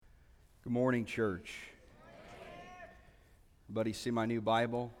Good morning, church. Everybody see my new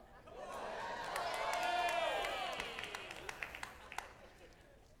Bible?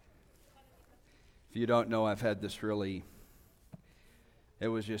 If you don't know, I've had this it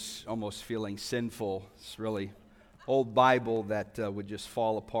was just almost feeling sinful. It's really old Bible that would just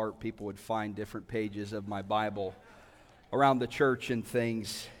fall apart. People would find different pages of my Bible around the church and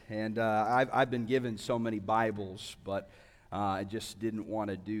things. And I've been given so many Bibles, but I just didn't want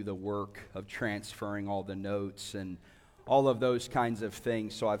to do the work of transferring all the notes and all of those kinds of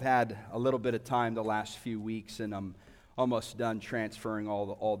things. So I've had a little bit of time the last few weeks, and I'm almost done transferring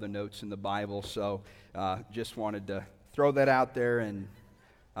all the notes in the Bible. So just wanted to throw that out there, and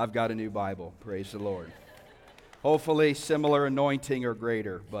I've got a new Bible. Praise the Lord. Hopefully similar anointing or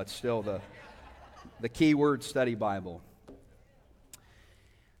greater, but still the keyword study Bible.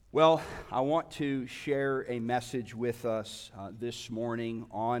 Well, I want to share a message with us this morning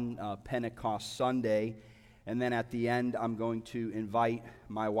on Pentecost Sunday, and then at the end I'm going to invite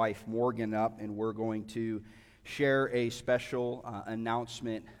my wife Morgan up, and we're going to share a special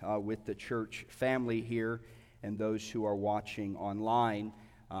announcement with the church family here and those who are watching online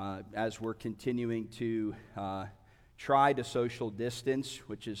as we're continuing to try to social distance,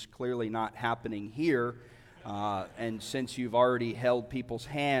 which is clearly not happening here. And since you've already held people's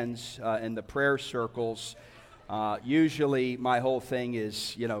hands in the prayer circles, usually my whole thing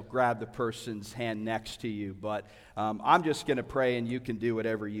is, grab the person's hand next to you. But I'm just going to pray, and you can do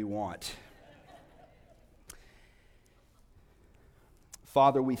whatever you want.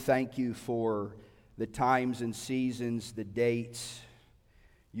 Father, we thank you for the times and seasons, the dates,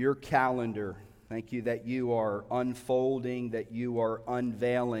 your calendar. Thank you that you are unfolding, that you are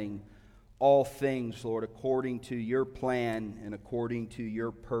unveiling all things, Lord, according to your plan and according to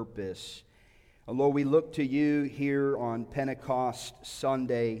your purpose. And Lord, we look to you here on Pentecost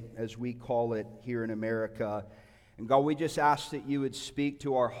Sunday, as we call it here in America. And God, we just ask that you would speak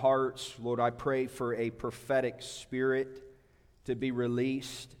to our hearts. Lord, I pray for a prophetic spirit to be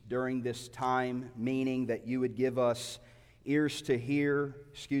released during this time, meaning that you would give us ears to hear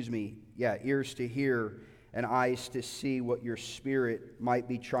and eyes to see what your Spirit might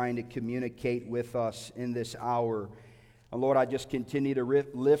be trying to communicate with us in this hour. And Lord, I just continue to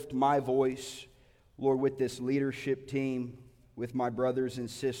lift my voice, Lord, with this leadership team, with my brothers and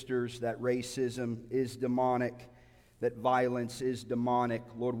sisters, that racism is demonic, that violence is demonic.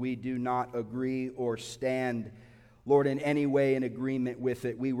 Lord, we do not agree or stand, Lord, in any way in agreement with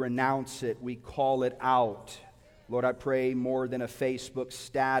it. We renounce it. We call it out. Lord, I pray more than a Facebook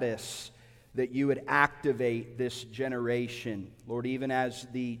status that you would activate this generation. Lord, even as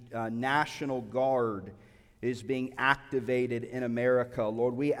the National Guard is being activated in America,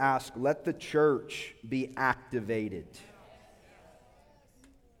 Lord, we ask, let the church be activated.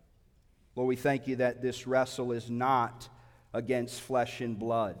 Lord, we thank you that this wrestle is not against flesh and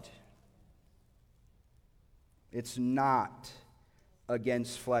blood. It's not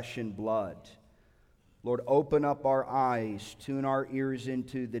against flesh and blood. Lord, open up our eyes, tune our ears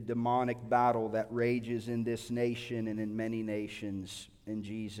into the demonic battle that rages in this nation and in many nations. In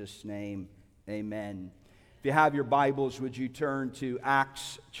Jesus' name, amen. If you have your Bibles, would you turn to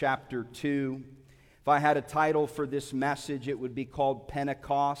Acts chapter 2? If I had a title for this message, it would be called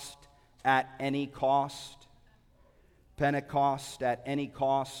Pentecost at Any Cost. Pentecost at Any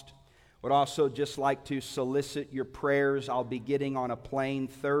Cost. Would also just like to solicit your prayers. I'll be getting on a plane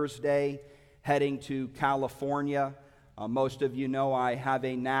Thursday, heading to California. Most of you know I have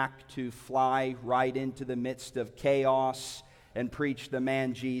a knack to fly right into the midst of chaos and preach the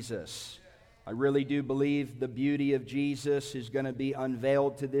man Jesus. I really do believe the beauty of Jesus is going to be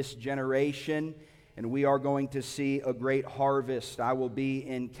unveiled to this generation, and we are going to see a great harvest. I will be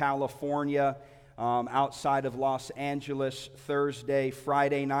in California, outside of Los Angeles, Thursday,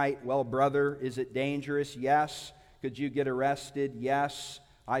 Friday night. Well, brother, is it dangerous? Yes. Could you get arrested? Yes.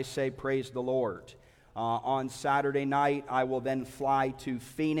 I say praise the Lord. On Saturday night, I will then fly to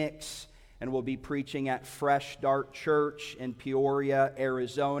Phoenix and will be preaching at Fresh Start Church in Peoria,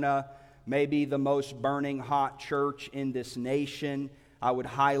 Arizona. Maybe the most burning hot church in this nation. I would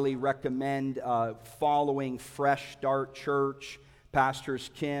highly recommend following Fresh Start Church,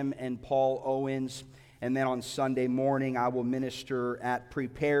 Pastors Kim and Paul Owens. And then on Sunday morning, I will minister at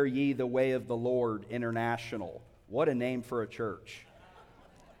Prepare Ye the Way of the Lord International. What a name for a church.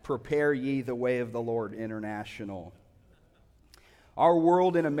 Prepare Ye the Way of the Lord International. Our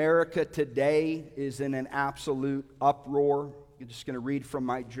world in America today is in an absolute uproar. I'm just going to read from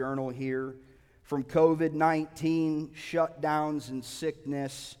my journal here. From COVID-19 shutdowns and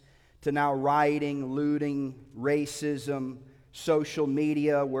sickness to now rioting, looting, racism, social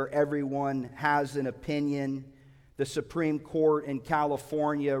media where everyone has an opinion. The Supreme Court in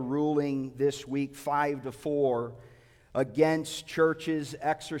California ruling this week 5-4 against churches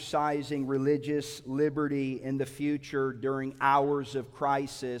exercising religious liberty in the future during hours of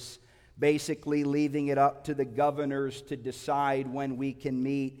crisis, basically leaving it up to the governors to decide when we can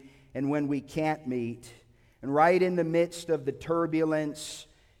meet and when we can't meet. And right in the midst of the turbulence,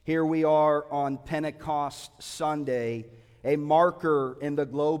 here we are on Pentecost Sunday, a marker in the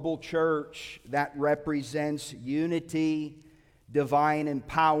global church that represents unity, divine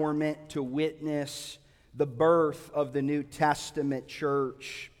empowerment to witness the birth of the New Testament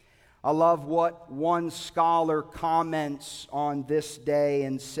church. I love what one scholar comments on this day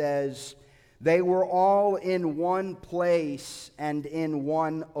and says, "They were all in one place and in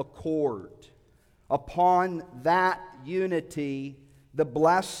one accord. Upon that unity, the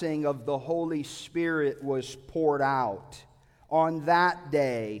blessing of the Holy Spirit was poured out. On that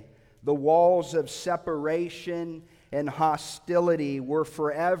day, the walls of separation and hostility were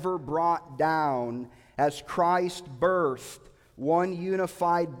forever brought down as Christ birthed one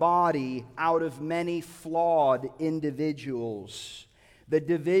unified body out of many flawed individuals. The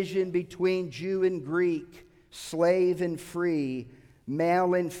division between Jew and Greek, slave and free,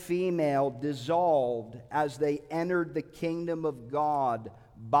 male and female dissolved as they entered the kingdom of God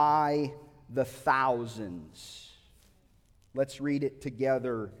by the thousands." Let's read it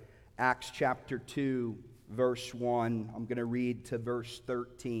together. Acts chapter 2, verse 1. I'm going to read to verse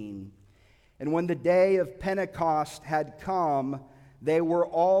 13. "And when the day of Pentecost had come, they were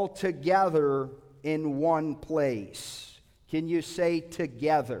all together in one place." Can you say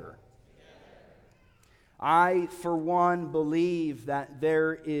together? I, for one, believe that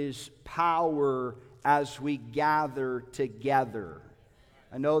there is power as we gather together.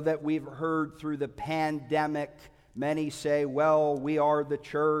 I know that we've heard through the pandemic, many say, well, we are the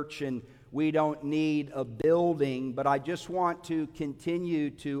church and we don't need a building, but I just want to continue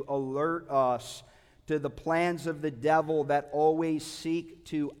to alert us to the plans of the devil that always seek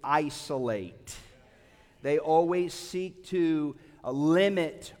to isolate. They always seek to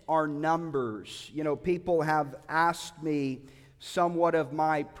limit our numbers. You know, people have asked me somewhat of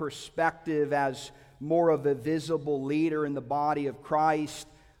my perspective as more of a visible leader in the body of Christ,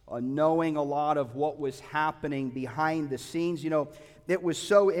 knowing a lot of what was happening behind the scenes. You know, it was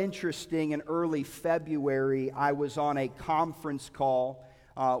so interesting. In early February, I was on a conference call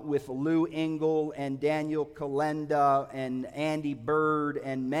with Lou Engle and Daniel Kalenda and Andy Bird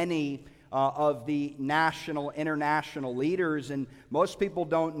and many of the national, international leaders. And most people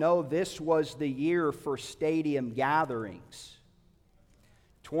don't know this was the year for stadium gatherings.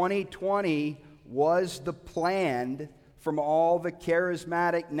 2020 was the plan from all the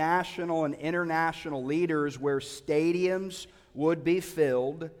charismatic national and international leaders where stadiums would be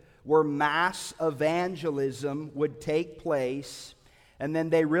filled, where mass evangelism would take place. And then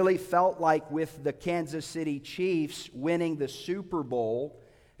they really felt like with the Kansas City Chiefs winning the Super Bowl,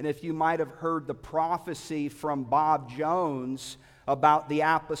 and if you might have heard the prophecy from Bob Jones about the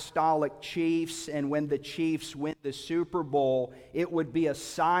apostolic Chiefs, and when the Chiefs win the Super Bowl, it would be a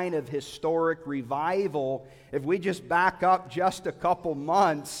sign of historic revival. If we just back up just a couple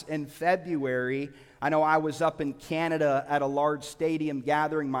months in February, I know I was up in Canada at a large stadium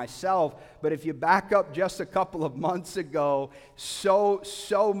gathering myself, but if you back up just a couple of months ago,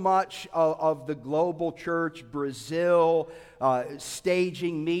 so much of the global church, Brazil,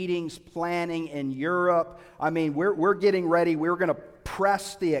 staging meetings, planning in Europe. I mean, we're getting ready. We're going to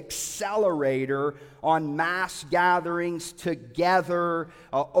press the accelerator on mass gatherings together,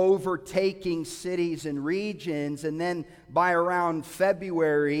 overtaking cities and regions. And then by around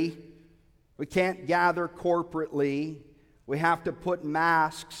February, we can't gather corporately. We have to put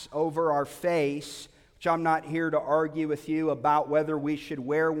masks over our face, which I'm not here to argue with you about whether we should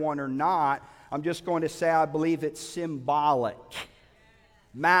wear one or not. I'm just going to say I believe it's symbolic.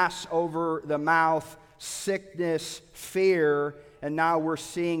 Mask over the mouth, sickness, fear, and now we're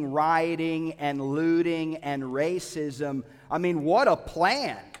seeing rioting and looting and racism. I mean, what a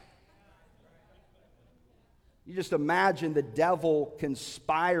plan. You just imagine the devil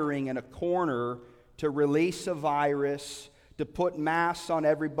conspiring in a corner to release a virus, to put masks on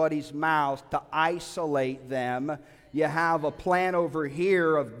everybody's mouth, to isolate them. You have a plan over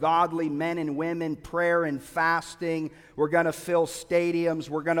here of godly men and women, prayer and fasting. We're going to fill stadiums.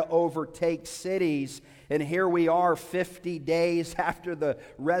 We're going to overtake cities. And here we are 50 days after the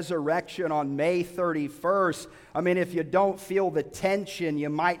resurrection on May 31st. I mean, if you don't feel the tension, you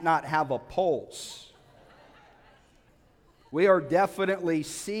might not have a pulse. We are definitely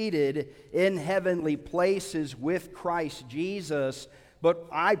seated in heavenly places with Christ Jesus. But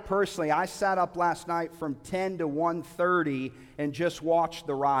I sat up last night from 10 to 1:30 and just watched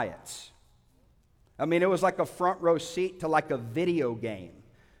the riots. I mean, it was like a front row seat to like a video game.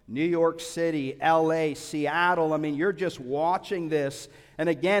 New York City, LA, Seattle. I mean, you're just watching this. And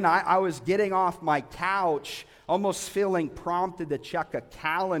again, I was getting off my couch, almost feeling prompted to check a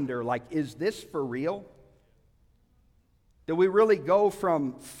calendar. Like, is this for real? Did we really go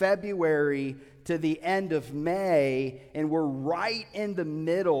from February to the end of May, and we're right in the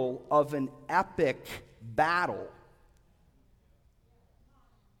middle of an epic battle?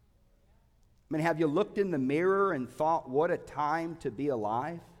 I mean, have you looked in the mirror and thought, what a time to be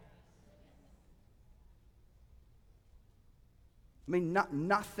alive? I mean,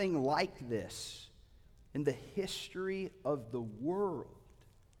 nothing like this in the history of the world.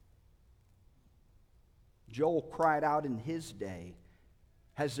 Joel cried out in his day,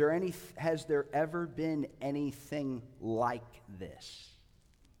 has there ever been anything like this?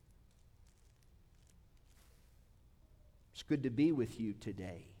 It's good to be with you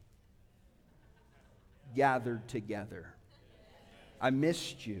today, gathered together. I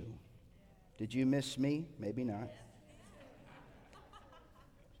missed you. Did you miss me? Maybe not.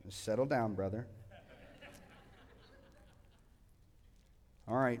 Settle down, brother.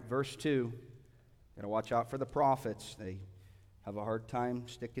 All right, verse 2. Got to watch out for the prophets. They have a hard time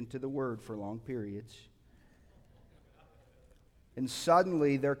sticking to the word for long periods. And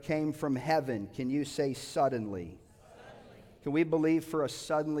suddenly there came from heaven. Can you say suddenly? Can we believe for a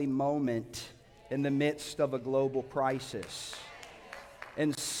suddenly moment in the midst of a global crisis?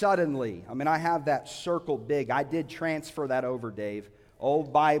 And suddenly, I mean, I have that circled big. I did transfer that over, Dave.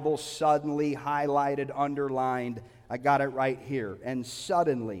 Old Bible, suddenly, highlighted, underlined. I got it right here. And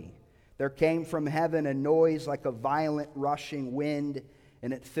suddenly there came from heaven a noise like a violent rushing wind,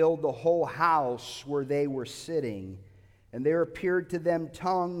 and it filled the whole house where they were sitting. And there appeared to them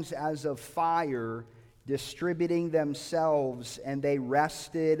tongues as of fire, distributing themselves, and they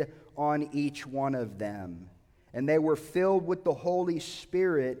rested on each one of them. And they were filled with the Holy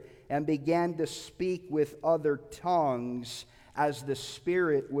Spirit and began to speak with other tongues as the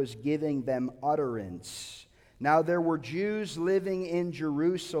Spirit was giving them utterance. Now there were Jews living in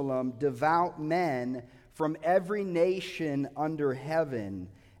Jerusalem, devout men from every nation under heaven.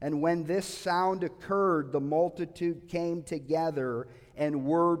 And when this sound occurred, the multitude came together and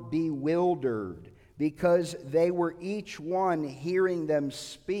were bewildered, because they were each one hearing them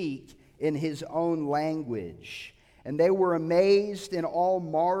speak in his own language. And they were amazed and all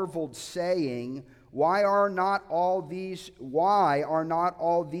marveled, saying, Why are not all these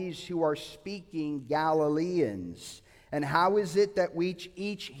who are speaking Galileans? And how is it that we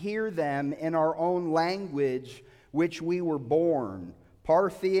each hear them in our own language which we were born?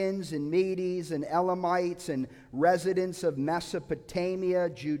 Parthians and Medes and Elamites and residents of Mesopotamia,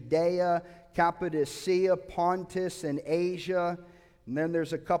 Judea, Cappadocia, Pontus, and Asia. And then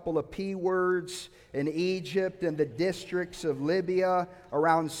there's a couple of P words in Egypt and the districts of Libya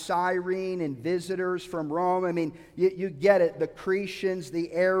around Cyrene, and visitors from Rome. I mean, you get it. The Cretians,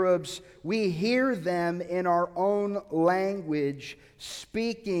 the Arabs, we hear them in our own language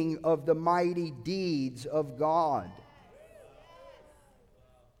speaking of the mighty deeds of God.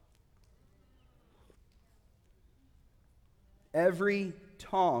 Every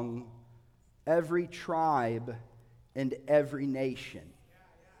tongue, every tribe, and every nation.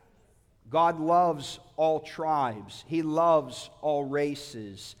 God loves all tribes. He loves all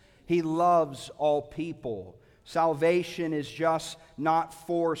races. He loves all people. Salvation is just not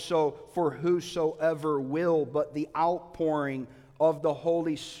for whosoever will, but the outpouring of the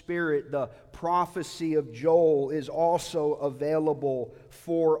Holy Spirit. The prophecy of Joel is also available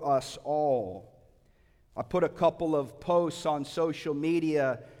for us all. I put a couple of posts on social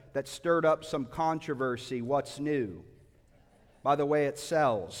media that stirred up some controversy. What's new? By the way, it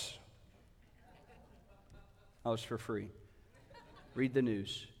sells. Oh, it's for free. Read the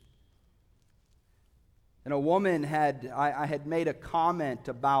news. And a woman I had made a comment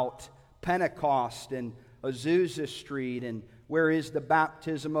about Pentecost and Azusa Street and where is the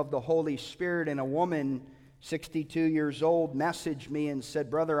baptism of the Holy Spirit. And a woman, 62 years old, messaged me and said,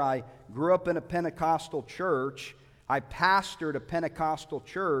 Brother, I grew up in a Pentecostal church. I pastored a Pentecostal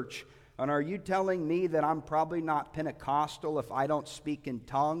church, and are you telling me that I'm probably not Pentecostal if I don't speak in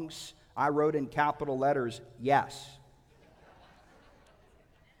tongues? I wrote in capital letters, yes.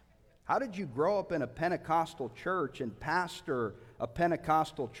 How did you grow up in a Pentecostal church and pastor a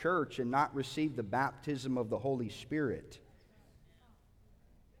Pentecostal church and not receive the baptism of the Holy Spirit?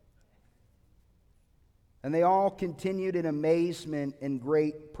 And they all continued in amazement and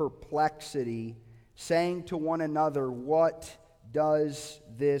great perplexity, saying to one another, "What does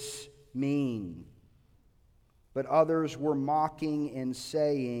this mean?" But others were mocking and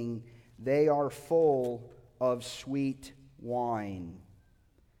saying, "They are full of sweet wine."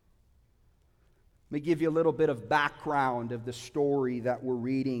 Let me give you a little bit of background of the story that we're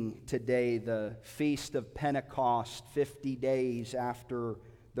reading today, the Feast of Pentecost, 50 days after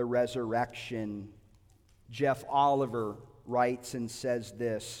the resurrection. Jeff Oliver writes and says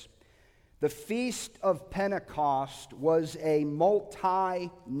this: "The Feast of Pentecost was a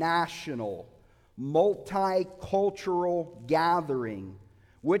multinational, multicultural gathering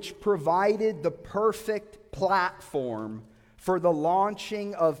which provided the perfect platform for the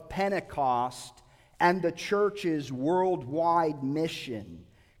launching of Pentecost and the church's worldwide mission.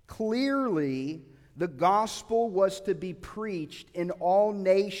 Clearly, the gospel was to be preached in all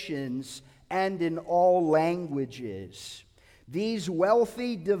nations and in all languages. These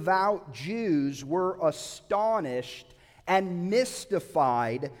wealthy, devout Jews were astonished and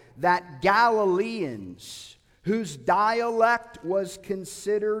mystified that Galileans, whose dialect was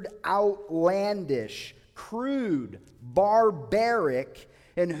considered outlandish, crude, barbaric,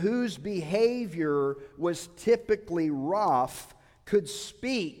 and whose behavior was typically rough, could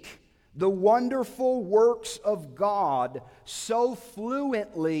speak the wonderful works of God so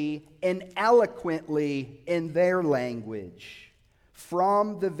fluently and eloquently in their language.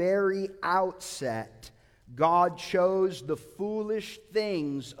 From the very outset, God chose the foolish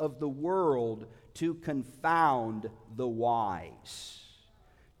things of the world to confound the wise."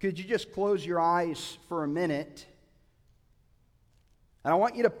 Could you just close your eyes for a minute? And I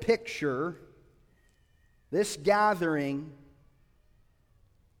want you to picture this gathering,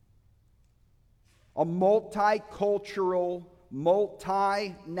 a multicultural,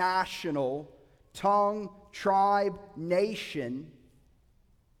 multinational, tongue, tribe, nation,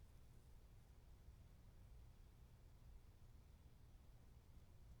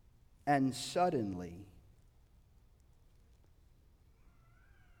 and suddenly,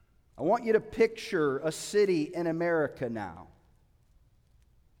 I want you to picture a city in America now.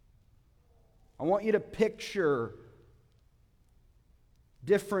 I want you to picture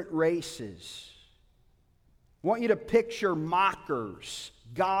different races. I want you to picture mockers,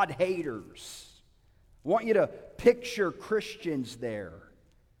 God haters. I want you to picture Christians there.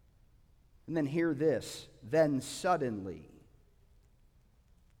 And then hear this. Then suddenly,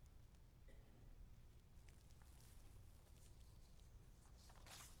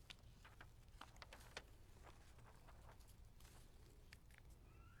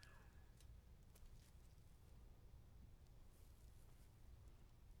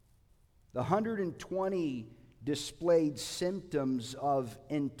 the 120 displayed symptoms of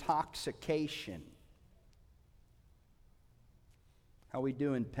intoxication. How we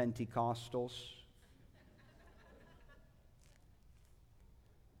doing, Pentecostals?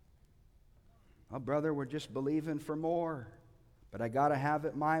 Oh, brother, we're just believing for more, but I got to have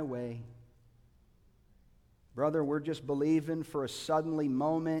it my way. Brother, we're just believing for a suddenly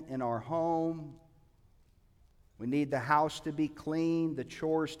moment in our home. We need the house to be clean, the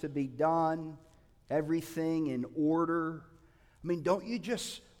chores to be done, everything in order. I mean, don't you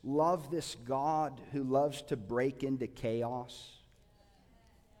just love this God who loves to break into chaos?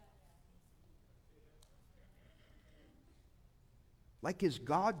 Like, is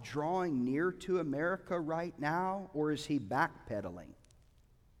God drawing near to America right now, or is he backpedaling?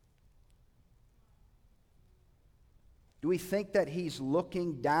 Do we think that he's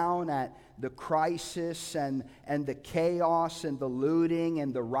looking down at the crisis and the chaos and the looting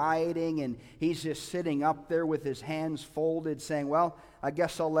and the rioting, and he's just sitting up there with his hands folded saying, well, I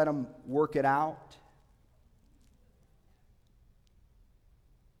guess I'll let him work it out?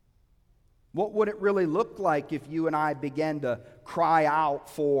 What would it really look like if you and I began to cry out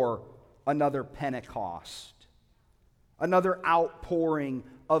for another Pentecost, another outpouring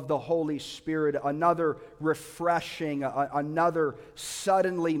of the Holy Spirit, another refreshing, another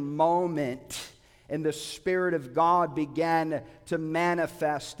suddenly moment, and the Spirit of God began to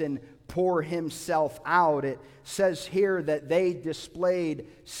manifest and pour himself out? It says here that they displayed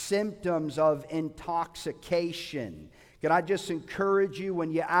symptoms of intoxication. Can I just encourage you,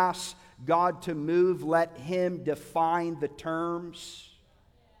 when you ask God to move, let him define the terms?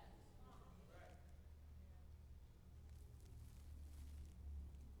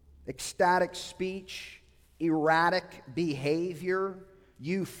 Ecstatic speech, erratic behavior,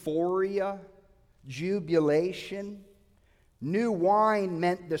 euphoria, jubilation. New wine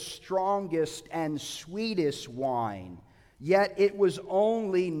meant the strongest and sweetest wine. yet it was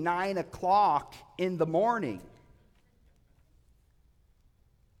only 9 o'clock in the morning.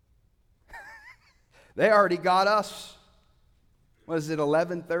 They already got us. Was it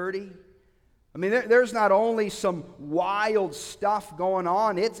 11:30? I mean, there's not only some wild stuff going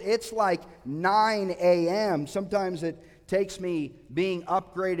on, it's like 9 a.m. Sometimes it takes me being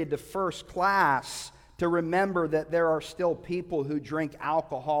upgraded to first class to remember that there are still people who drink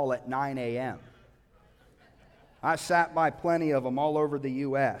alcohol at 9 a.m. I sat by plenty of them all over the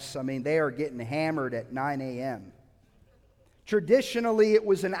U.S. I mean, they are getting hammered at 9 a.m. Traditionally, it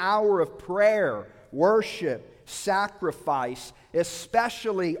was an hour of prayer, worship, sacrifice,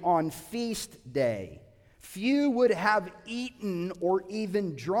 especially on feast day. Few would have eaten or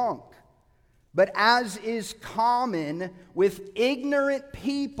even drunk. But as is common with ignorant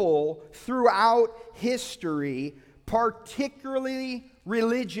people throughout history, particularly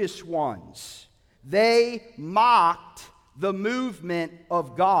religious ones, they mocked the movement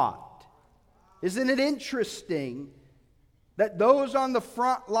of God. Isn't it interesting that those on the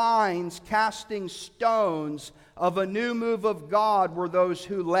front lines casting stones of a new move of God were those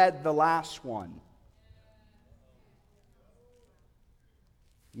who led the last one?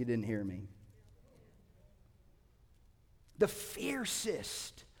 You didn't hear me. The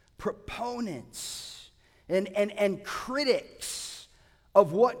fiercest proponents and critics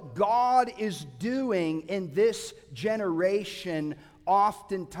of what God is doing in this generation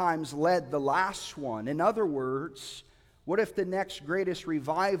oftentimes led the last one. In other words, what if the next greatest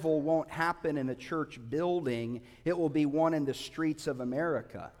revival won't happen in a church building? It will be one in the streets of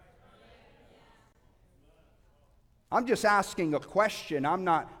America. I'm just asking a question. I'm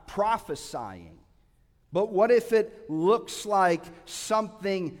not prophesying. But what if it looks like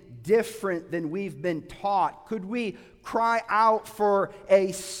something different than we've been taught? Could we cry out for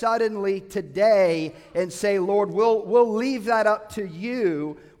a suddenly today and say, Lord, we'll leave that up to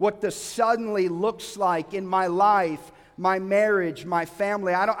you, what the suddenly looks like in my life, my marriage, my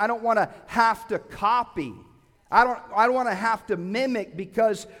family. I don't want to have to copy. I don't want to have to mimic,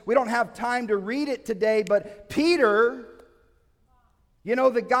 because we don't have time to read it today. But Peter, you know,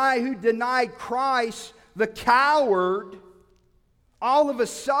 the guy who denied Christ, the coward, all of a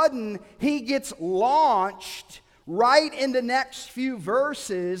sudden he gets launched right in the next few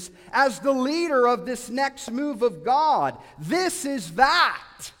verses as the leader of this next move of God. This is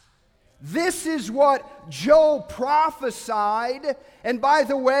that. This is what Joel prophesied. And by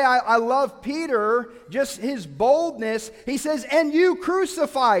the way, I love Peter, just his boldness. He says, and you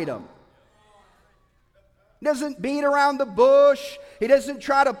crucified him. He doesn't beat around the bush. He doesn't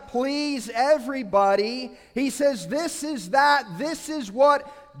try to please everybody. He says, this is that. This is what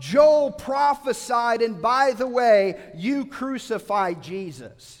Joel prophesied. And by the way, you crucified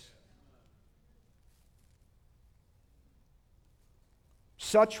Jesus.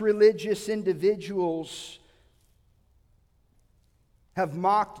 Such religious individuals have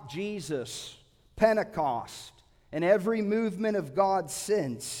mocked Jesus, Pentecost, and every movement of God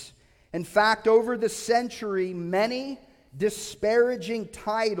since. In fact, over the century, many disparaging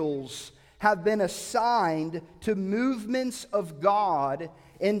titles have been assigned to movements of God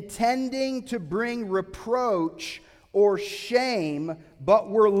intending to bring reproach or shame, but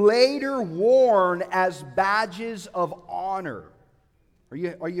were later worn as badges of honor.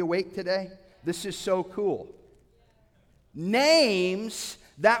 Are you awake today? This is so cool. Names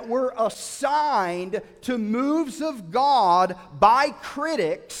that were assigned to moves of God by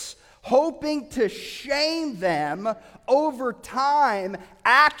critics, hoping to shame them, over time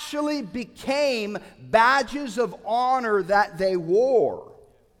actually became badges of honor that they wore.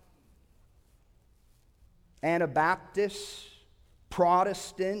 Anabaptists,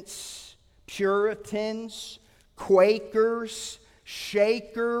 Protestants, Puritans, Quakers,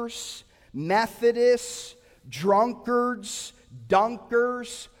 Shakers, Methodists, drunkards,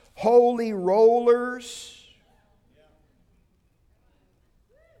 dunkers, holy rollers.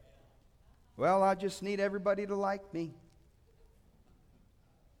 Well, I just need everybody to like me.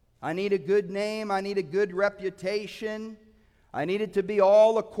 I need a good name. I need a good reputation. I need it to be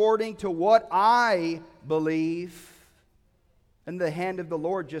all according to what I believe. And the hand of the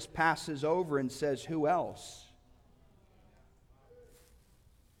Lord just passes over and says, who else?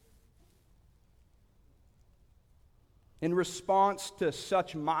 In response to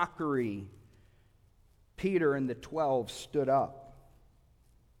such mockery, Peter and the 12 stood up.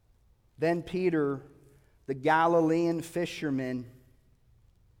 Then Peter, the Galilean fisherman,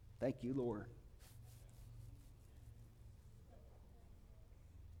 thank you, Lord,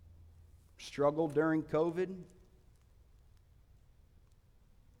 struggled during COVID,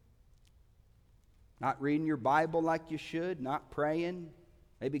 Not reading your Bible like you should, not praying,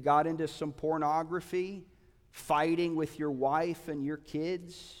 maybe got into some pornography, fighting with your wife and your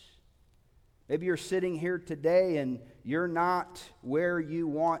kids. Maybe you're sitting here today and you're not where you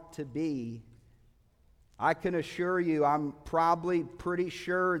want to be. I can assure you, I'm probably pretty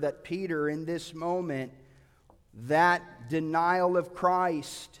sure that Peter in this moment, that denial of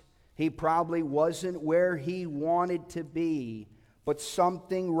Christ, he probably wasn't where he wanted to be, but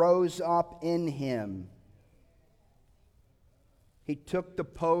something rose up in him. He took the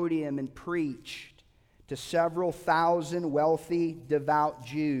podium and preached to several thousand wealthy, devout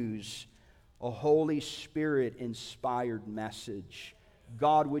Jews a Holy Spirit-inspired message.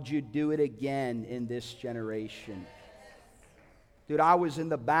 God, would you do it again in this generation? Dude, I was in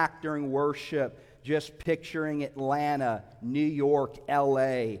the back during worship just picturing Atlanta, New York,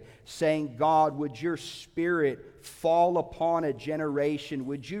 LA, saying, God, would your Spirit fall upon a generation?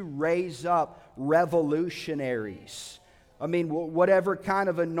 Would you raise up revolutionaries? I mean, whatever kind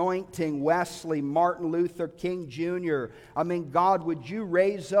of anointing, Wesley, Martin Luther King Jr., I mean, God, would you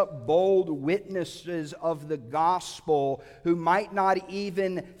raise up bold witnesses of the gospel who might not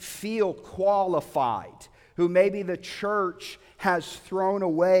even feel qualified, who maybe the church has thrown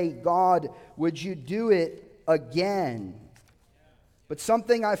away? God, would you do it again? But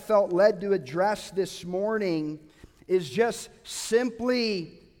something I felt led to address this morning is just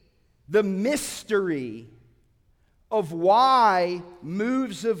simply the mystery of why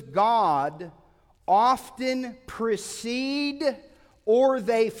moves of God often precede or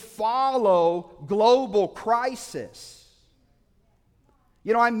they follow global crisis.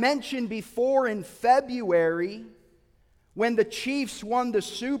 You know, I mentioned before in February when the Chiefs won the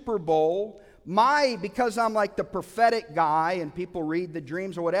Super Bowl, because I'm like the prophetic guy and people read the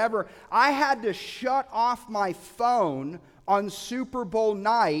dreams or whatever, I had to shut off my phone on Super Bowl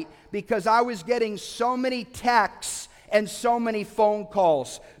night because I was getting so many texts and so many phone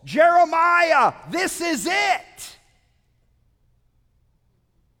calls. Jeremiah, this is it.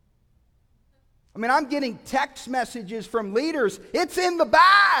 I mean, I'm getting text messages from leaders. It's in the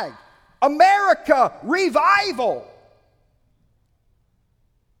bag. America, revival.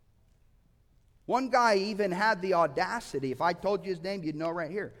 One guy even had the audacity. If I told you his name, you'd know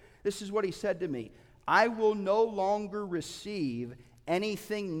right here. This is what he said to me. I will no longer receive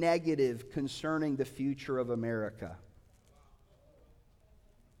anything negative concerning the future of America.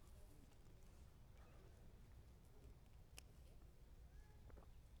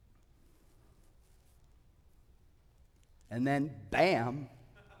 And then, bam.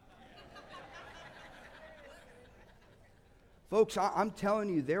 Folks, I'm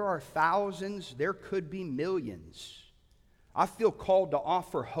telling you, there are thousands, there could be millions. I feel called to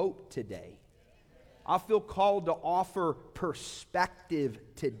offer hope today. I feel called to offer perspective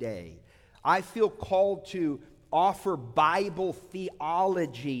today. I feel called to offer Bible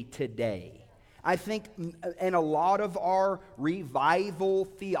theology today. I think in a lot of our revival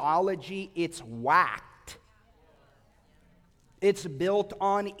theology, it's whacked. It's built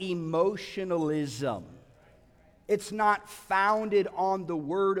on emotionalism. It's not founded on the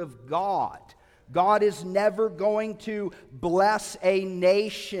Word of God. God is never going to bless a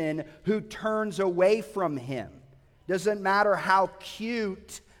nation who turns away from Him. Doesn't matter how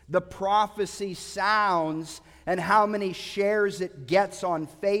cute the prophecy sounds and how many shares it gets on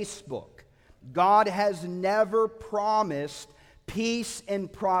Facebook. God has never promised peace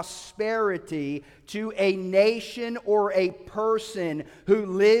and prosperity to a nation or a person who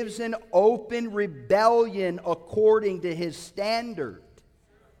lives in open rebellion according to His standard.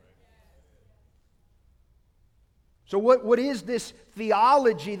 So what is this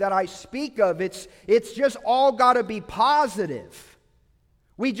theology that I speak of? It's just all got to be positive.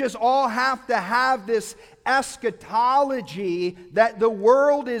 We just all have to have this eschatology that the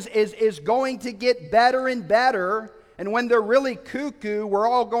world is going to get better and better. And when they're really cuckoo, we're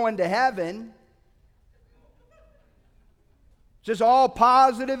all going to heaven. It's just all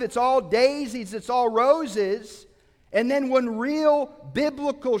positive. It's all daisies. It's all roses. And then when real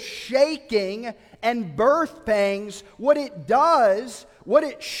biblical shaking and birth pangs, what it does, what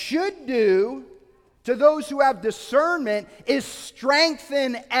it should do to those who have discernment is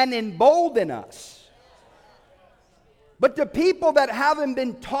strengthen and embolden us. But to people that haven't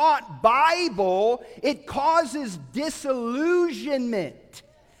been taught Bible, it causes disillusionment,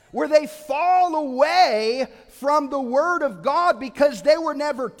 where they fall away from the Word of God because they were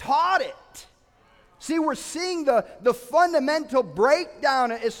never taught it. See, we're seeing the fundamental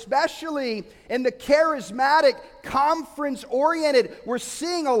breakdown, especially in the charismatic, conference-oriented. We're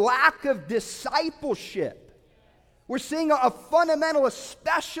seeing a lack of discipleship. We're seeing a fundamental,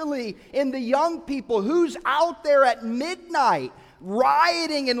 especially in the young people, who's out there at midnight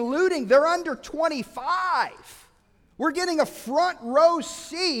rioting and looting. They're under 25. We're getting a front row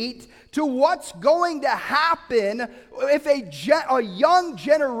seat to what's going to happen if a young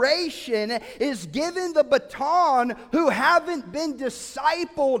generation is given the baton who haven't been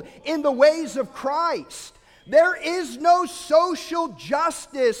discipled in the ways of Christ. There is no social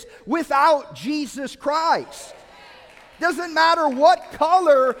justice without Jesus Christ. Doesn't matter what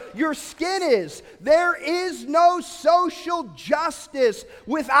color your skin is. There is no social justice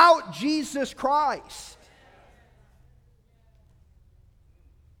without Jesus Christ.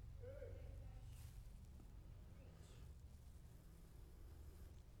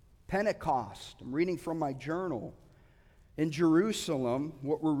 Pentecost. I'm reading from my journal. In Jerusalem,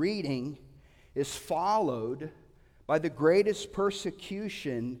 what we're reading is followed by the greatest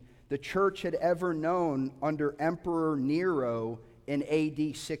persecution the church had ever known under Emperor Nero in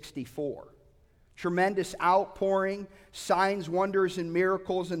AD 64. Tremendous outpouring, signs, wonders, and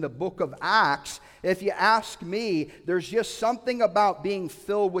miracles in the book of Acts. If you ask me, there's just something about being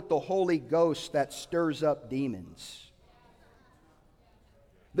filled with the Holy Ghost that stirs up demons.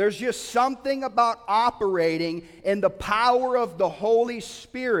 There's just something about operating in the power of the Holy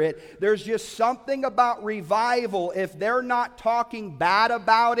Spirit. There's just something about revival. If they're not talking bad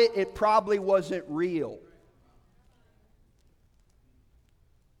about it, it probably wasn't real.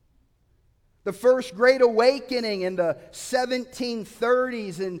 The first Great Awakening in the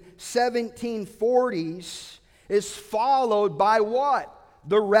 1730s and 1740s is followed by what?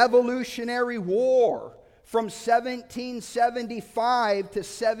 The Revolutionary War. From 1775 to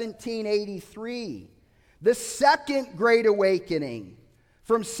 1783. The Second Great Awakening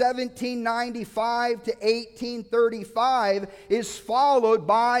from 1795 to 1835 is followed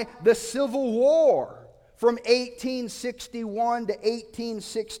by the Civil War from 1861 to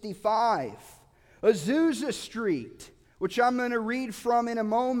 1865. Azusa Street, which I'm going to read from in a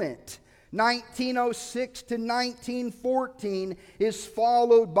moment, 1906 to 1914, is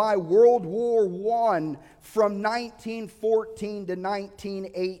followed by World War I from 1914 to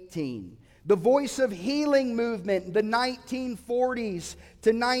 1918. The Voice of Healing movement, the 1940s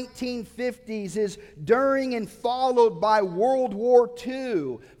to 1950s, is during and followed by World War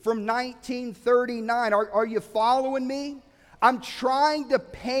II from 1939. Are you following me? I'm trying to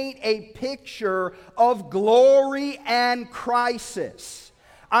paint a picture of glory and crisis.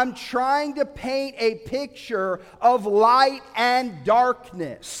 I'm trying to paint a picture of light and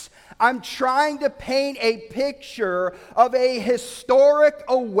darkness. I'm trying to paint a picture of a historic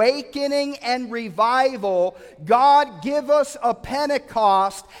awakening and revival. God, give us a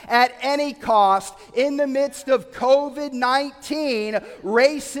Pentecost at any cost in the midst of COVID-19,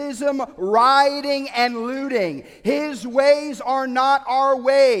 racism, rioting, and looting. His ways are not our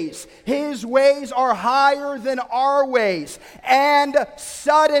ways. His ways are higher than our ways. And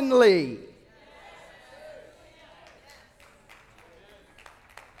suddenly,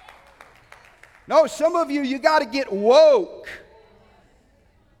 no, some of you got to get woke.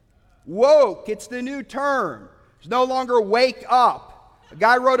 Woke, it's the new term. It's no longer wake up. A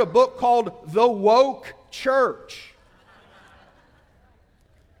guy wrote a book called The Woke Church.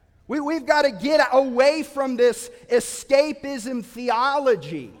 We've got to get away from this escapism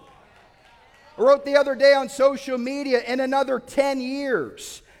theology. I wrote the other day on social media, in another 10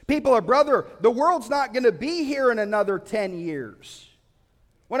 years. People are, brother, the world's not going to be here in another 10 years.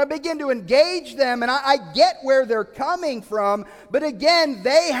 When I begin to engage them, and I get where they're coming from, but again,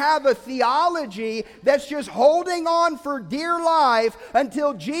 they have a theology that's just holding on for dear life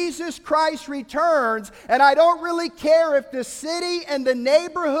until Jesus Christ returns, and I don't really care if the city and the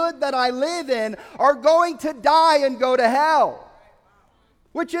neighborhood that I live in are going to die and go to hell,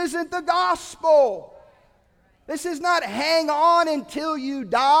 which isn't the gospel. This is not hang on until you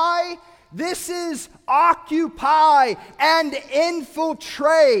die. This is occupy and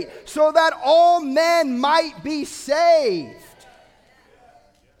infiltrate so that all men might be saved.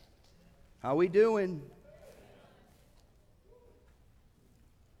 How we doing?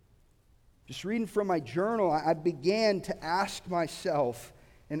 Just reading from my journal, I began to ask myself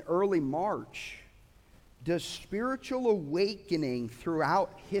in early March, does spiritual awakening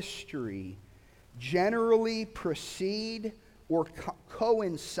throughout history generally precede or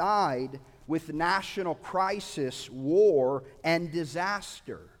coincide with national crisis, war, and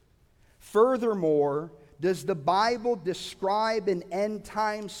disaster? Furthermore, does the Bible describe an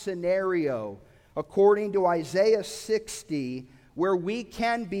end-time scenario, according to Isaiah 60, where we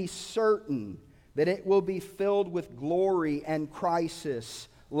can be certain that it will be filled with glory and crisis,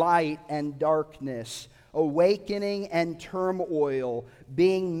 light and darkness? awakening and turmoil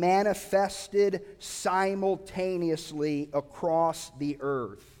being manifested simultaneously across the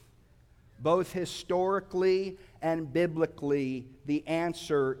earth? Both historically and biblically, the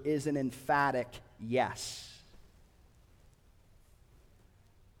answer is an emphatic yes.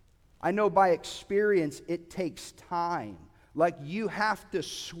 I know by experience it takes time. Like you have to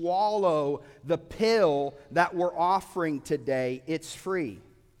swallow the pill that we're offering today. It's free.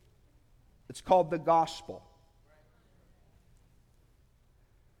 It's called the gospel.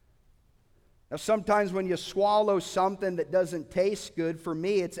 Now sometimes when you swallow something that doesn't taste good, for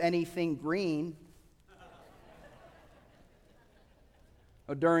me it's anything green.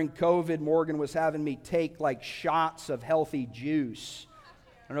 During COVID, Morgan was having me take like shots of healthy juice.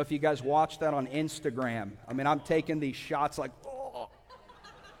 I don't know if you guys watched that on Instagram. I mean, I'm taking these shots like, oh.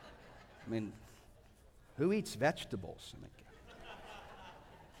 I mean, who eats vegetables? I mean,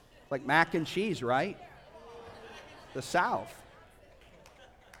 like mac and cheese, right? The South.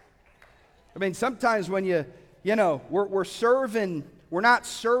 I mean, sometimes when we're not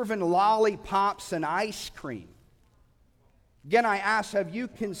serving lollipops and ice cream. Again, I ask, have you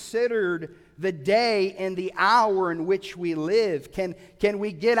considered the day and the hour in which we live? Can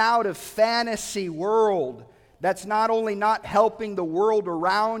we get out of fantasy world that's not only not helping the world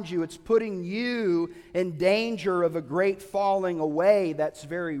around you, it's putting you in danger of a great falling away that's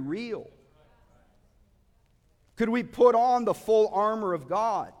very real? Could we put on the full armor of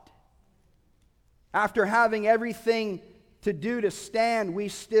God? After having everything to do to stand, we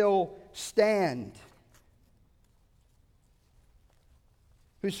still stand.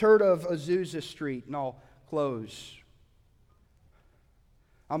 Who's heard of Azusa Street? And I'll close.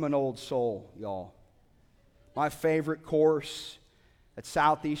 I'm an old soul, y'all. My favorite course at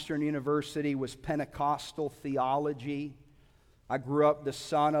Southeastern University was Pentecostal theology. I grew up the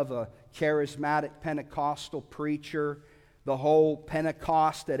son of a charismatic Pentecostal preacher. The whole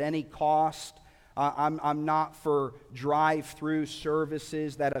Pentecost at any cost. I'm not for drive-through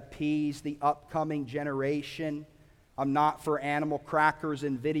services that appease the upcoming generation. I'm not for animal crackers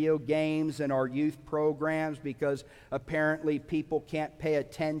and video games and our youth programs because apparently people can't pay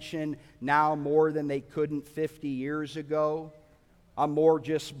attention now more than they couldn't 50 years ago. I'm more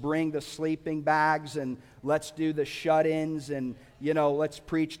just bring the sleeping bags and let's do the shut-ins and, let's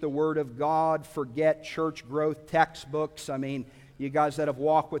preach the Word of God. Forget church growth textbooks. I mean, you guys that have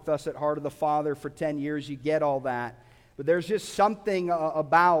walked with us at Heart of the Father for 10 years, you get all that. But there's just something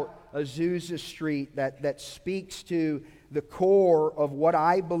about Azusa Street that speaks to the core of what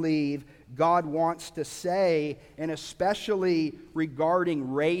I believe God wants to say, and especially regarding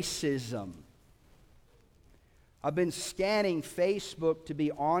racism. I've been scanning Facebook, to be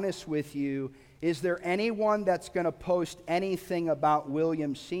honest with you. Is there anyone that's going to post anything about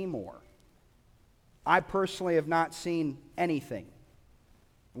William Seymour? I personally have not seen anything.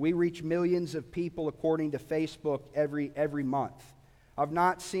 We reach millions of people according to Facebook every month. I've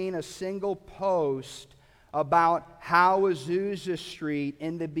not seen a single post about how Azusa Street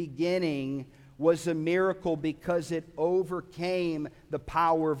in the beginning was a miracle because it overcame the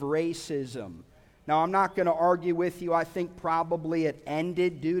power of racism. Now, I'm not going to argue with you. I think probably it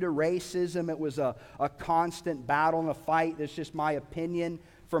ended due to racism. It was a constant battle and a fight. That's just my opinion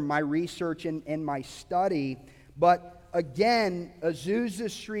from my research and my study. But again, Azusa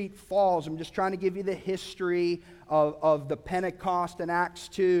Street falls. I'm just trying to give you the history of the Pentecost in Acts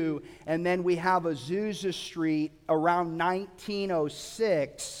 2. And then we have Azusa Street around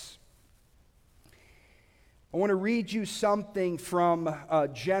 1906. I want to read you something from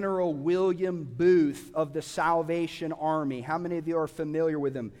General William Booth of the Salvation Army. How many of you are familiar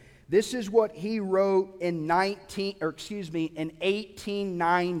with him? This is what he wrote in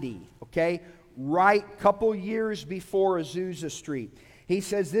 1890, okay? Right, couple years before Azusa Street. He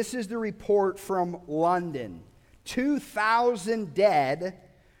says, this is the report from London. 2,000 dead,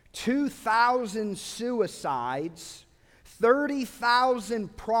 2,000 suicides,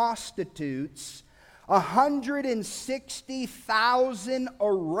 30,000 prostitutes, 160,000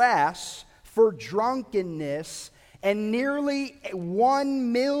 arrests for drunkenness, and nearly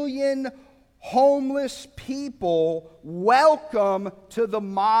 1 million homeless people. Welcome to the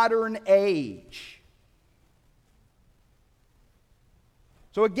modern age.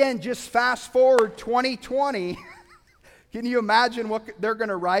 So again, just fast forward 2020. Can you imagine what they're going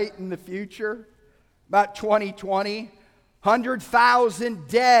to write in the future about 2020? 100,000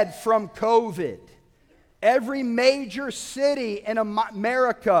 dead from COVID. Every major city in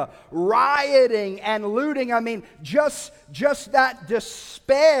America rioting and looting. I mean, just that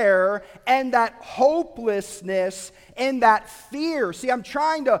despair and that hopelessness and that fear. See, I'm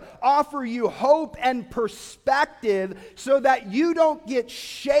trying to offer you hope and perspective so that you don't get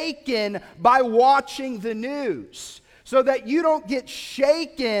shaken by watching the news. So that you don't get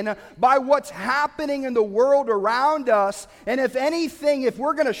shaken by what's happening in the world around us. And if anything, if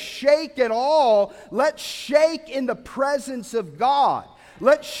we're going to shake at all, let's shake in the presence of God.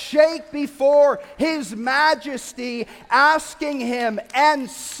 Let's shake before His majesty, asking Him, and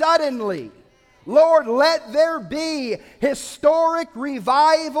suddenly, Lord, let there be historic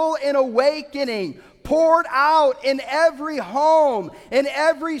revival and awakening poured out in every home, in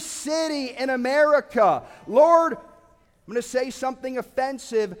every city in America. Lord, I'm going to say something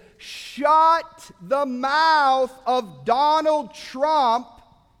offensive. Shut the mouth of Donald Trump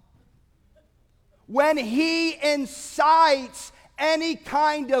when he incites any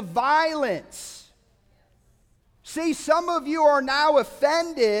kind of violence. See, some of you are now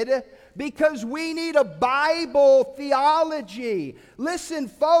offended because we need a Bible theology. Listen,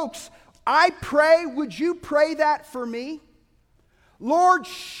 folks, I pray, would you pray that for me? Lord,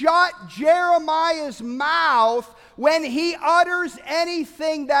 shut Jeremiah's mouth when he utters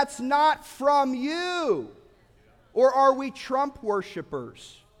anything that's not from you. Or are we Trump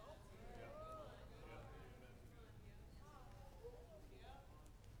worshipers?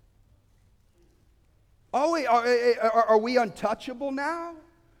 Oh, are we untouchable now?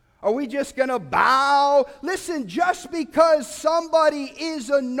 Are we just going to bow? Listen, just because somebody is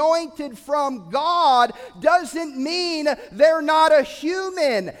anointed from God doesn't mean they're not a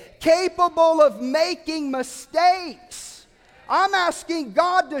human capable of making mistakes. I'm asking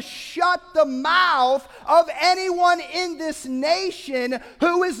God to shut the mouth of anyone in this nation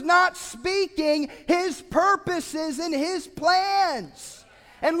who is not speaking His purposes and His plans.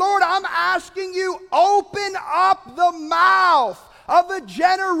 And Lord, I'm asking you, open up the mouth of a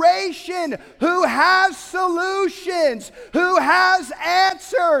generation who has solutions, who has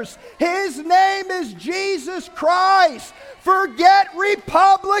answers. His name is Jesus Christ. Forget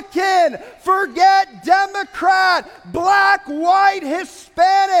Republican, forget Democrat, black, white,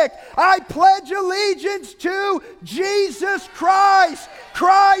 Hispanic. I pledge allegiance to Jesus Christ,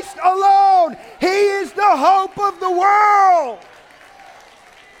 Christ alone. He is the hope of the world.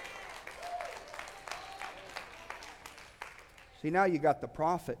 See, now you got the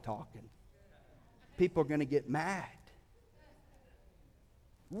prophet talking. People are going to get mad.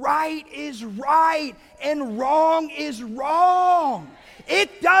 Right is right and wrong is wrong.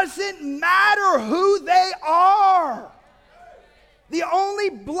 It doesn't matter who they are. The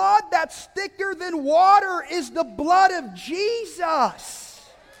only blood that's thicker than water is the blood of Jesus.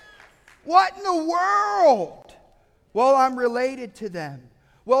 What in the world? Well, I'm related to them.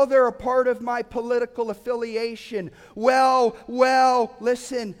 Well, they're a part of my political affiliation. Well,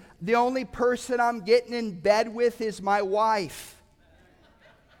 listen, the only person I'm getting in bed with is my wife.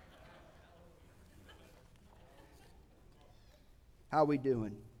 How we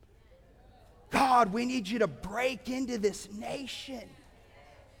doing? God, we need you to break into this nation.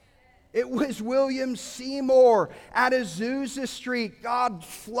 It was William Seymour at Azusa Street. God,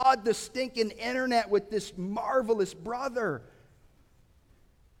 flood the stinking internet with this marvelous brother.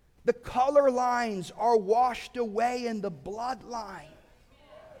 The color lines are washed away in the bloodline.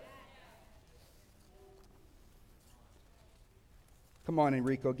 Come on,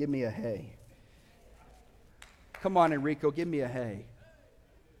 Enrico, give me a hey. Come on, Enrico, give me a hey.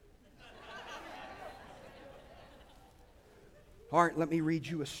 All right, let me read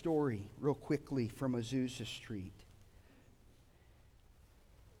you a story real quickly from Azusa Street.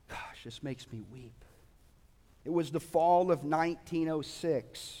 Gosh, this makes me weep. It was the fall of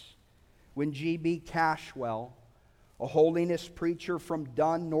 1906 when G.B. Cashwell, a holiness preacher from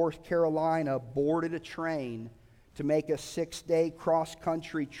Dunn, North Carolina, boarded a train to make a 6-day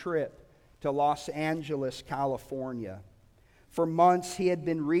cross-country trip to Los Angeles, California. For months, he had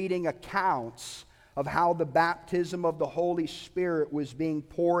been reading accounts of how the baptism of the Holy Spirit was being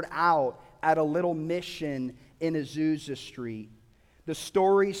poured out at a little mission in Azusa Street. The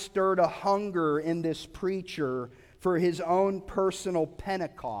story stirred a hunger in this preacher for his own personal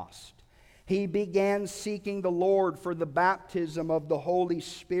Pentecost. He began seeking the Lord for the baptism of the Holy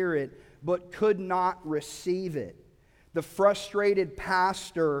Spirit, but could not receive it. The frustrated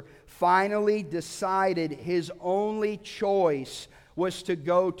pastor finally decided his only choice was to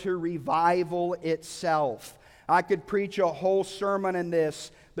go to revival itself. I could preach a whole sermon on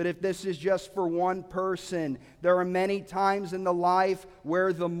this, but if this is just for one person, there are many times in the life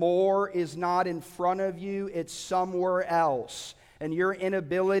where the more is not in front of you, it's somewhere else. And your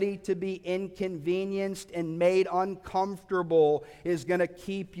inability to be inconvenienced and made uncomfortable is going to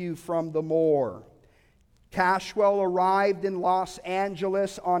keep you from the more. Cashwell arrived in Los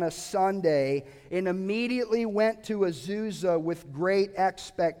Angeles on a Sunday and immediately went to Azusa with great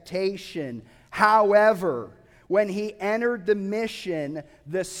expectation. However, when he entered the mission,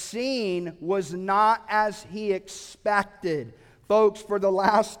 the scene was not as he expected. Folks, for the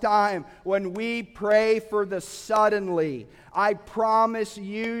last time, when we pray for the suddenly, I promise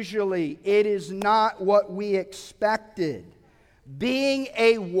usually it is not what we expected. Being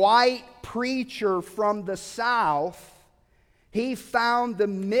a white preacher from the South, he found the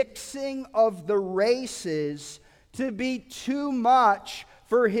mixing of the races to be too much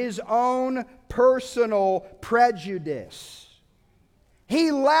for his own personal prejudice.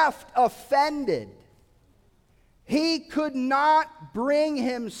 He left offended. He could not bring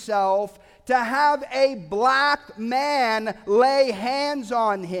himself to have a black man lay hands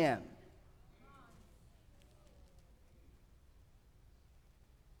on him.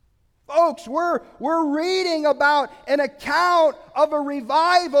 Folks, we're reading about an account of a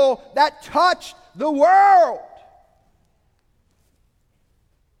revival that touched the world.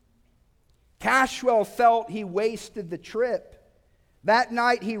 Cashwell felt he wasted the trip. That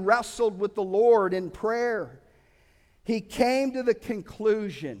night he wrestled with the Lord in prayer. He came to the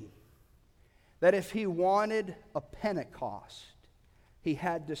conclusion that if he wanted a Pentecost, he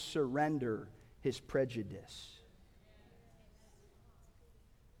had to surrender his prejudice.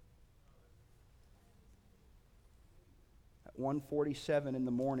 At 1:47 in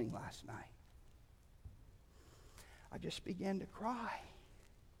the morning last night, I just began to cry.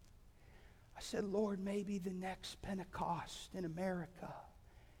 I said, Lord, maybe the next Pentecost in America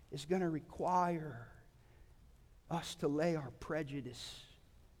is going to require us to lay our prejudice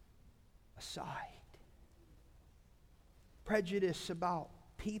aside. Prejudice about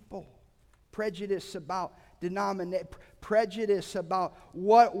people, prejudice about denomination, prejudice about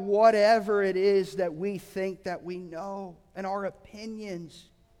whatever it is that we think that we know, and our opinions.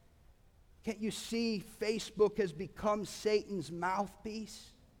 Can't you see Facebook has become Satan's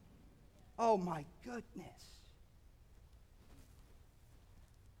mouthpiece? Oh my goodness.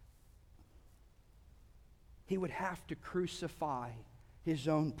 He would have to crucify his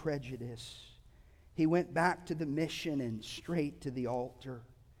own prejudice. He went back to the mission and straight to the altar.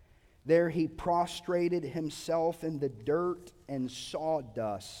 There he prostrated himself in the dirt and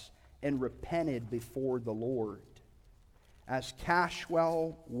sawdust and repented before the Lord. As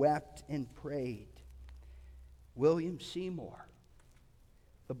Cashwell wept and prayed, William Seymour,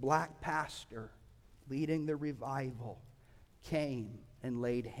 the black pastor leading the revival, came and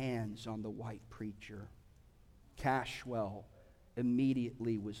laid hands on the white preacher. Cashwell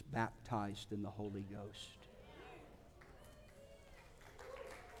immediately was baptized in the Holy Ghost.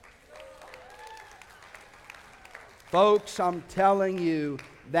 Folks, I'm telling you,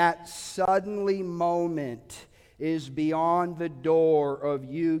 that suddenly moment is beyond the door of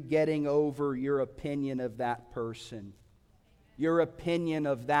you getting over your opinion of that person, your opinion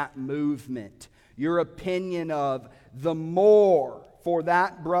of that movement, your opinion of the more. For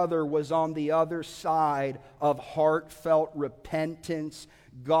that brother was on the other side of heartfelt repentance.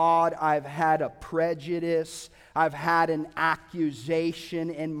 God, I've had a prejudice. I've had an accusation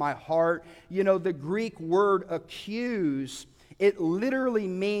in my heart. You know, the Greek word accuse, it literally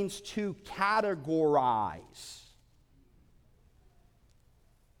means to categorize.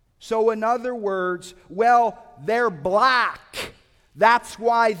 So in other words, well, they're black. That's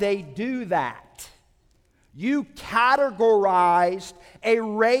why they do that. You categorized a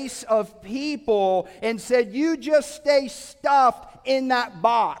race of people and said, you just stay stuffed in that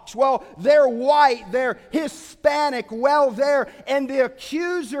box. Well, they're white, they're Hispanic, well, and the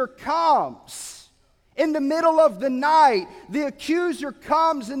accuser comes in the middle of the night. The accuser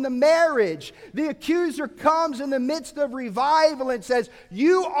comes in the marriage. The accuser comes in the midst of revival and says,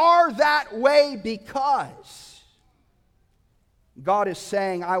 you are that way because. God is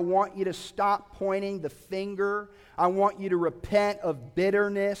saying, I want you to stop pointing the finger. I want you to repent of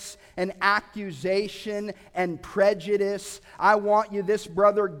bitterness and accusation and prejudice. I want you, this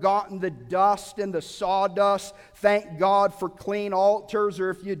brother got in the dust and the sawdust. Thank God for clean altars, or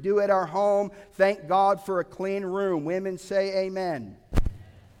if you do at our home, thank God for a clean room. Women say amen.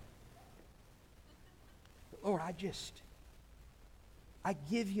 Lord, I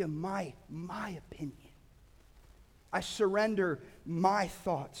give you my opinion. I surrender my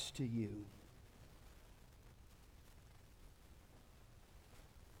thoughts to you.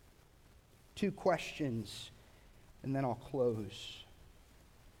 2 questions, and then I'll close.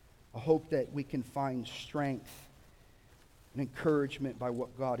 I hope that we can find strength and encouragement by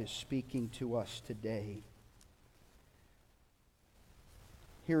what God is speaking to us today.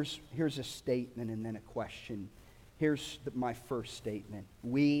 Here's a statement and then a question. Here's my first statement.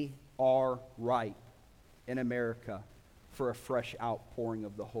 We are ripe in America for a fresh outpouring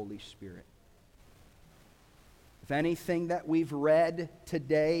of the Holy Spirit. If anything that we've read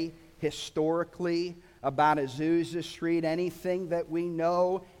today historically about Azusa Street, anything that we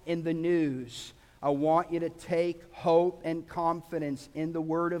know in the news, I want you to take hope and confidence in the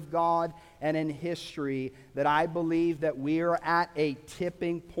Word of God and in history that I believe that we are at a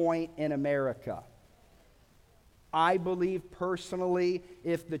tipping point in America. I believe personally,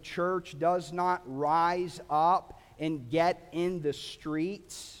 if the church does not rise up and get in the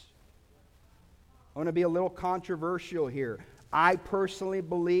streets, I want to be a little controversial here. I personally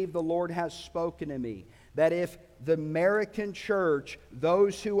believe the Lord has spoken to me that if the American church,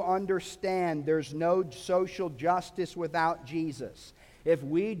 those who understand there's no social justice without Jesus, if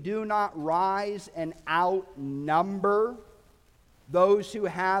we do not rise and outnumber those who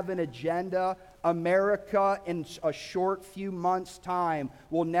have an agenda, America in a short few months' time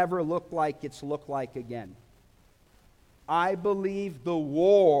will never look like it's looked like again. I believe the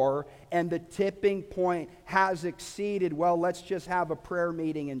war and the tipping point has exceeded, well, let's just have a prayer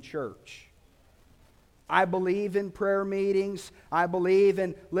meeting in church. I believe in prayer meetings. I believe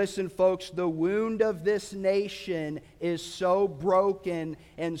in, listen folks, the wound of this nation is so broken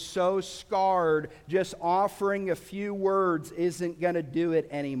and so scarred, just offering a few words isn't going to do it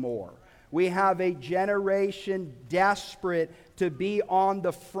anymore. We have a generation desperate to be on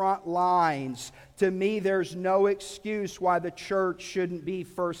the front lines. To me, there's no excuse why the church shouldn't be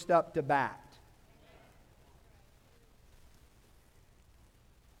first up to bat.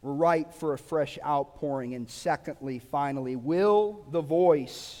 We're ripe for a fresh outpouring. And secondly, finally, will the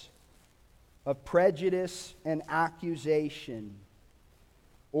voice of prejudice and accusation,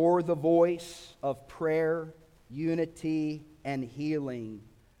 or the voice of prayer, unity, and healing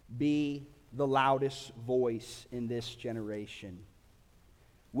be the loudest voice in this generation?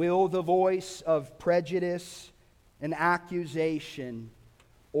 Will the voice of prejudice and accusation,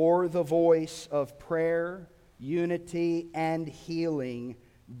 or the voice of prayer, unity, and healing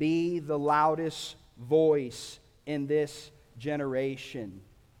be the loudest voice in this generation?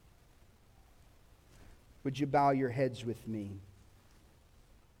 Would you bow your heads with me?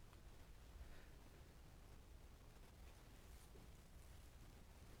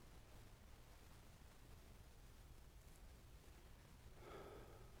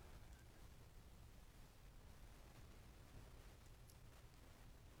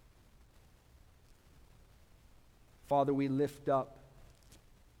 Father, we lift up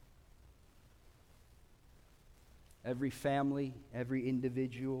every family, every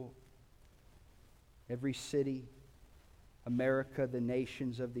individual, every city, America, the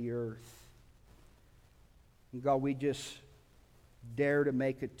nations of the earth. And God, we just dare to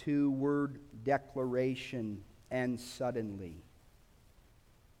make a 2-word declaration: and suddenly.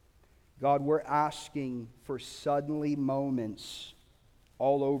 God, we're asking for suddenly moments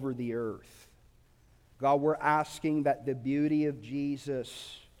all over the earth. God, we're asking that the beauty of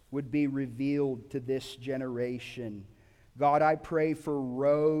Jesus would be revealed to this generation. God, I pray for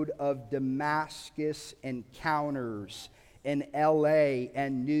Road of Damascus encounters in LA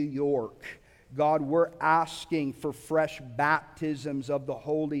and New York. God, we're asking for fresh baptisms of the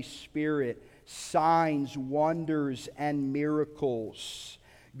Holy Spirit, signs, wonders, and miracles.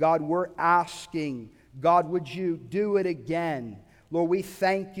 God, we're asking, God, would you do it again? Lord, we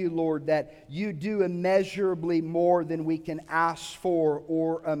thank you, Lord, that you do immeasurably more than we can ask for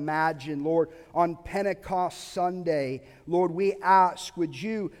or imagine. Lord, on Pentecost Sunday, Lord, we ask, would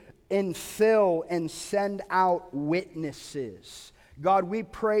you infill and send out witnesses? God, we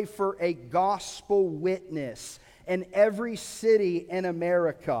pray for a gospel witness in every city in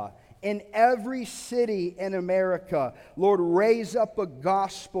America. In every city in America, Lord, raise up a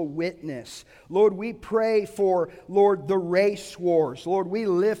gospel witness. Lord, we pray for, Lord, the race wars. Lord, we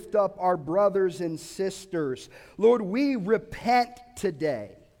lift up our brothers and sisters. Lord, we repent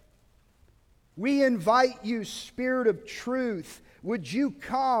today. We invite you, Spirit of truth, would you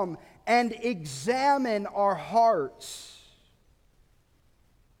come and examine our hearts?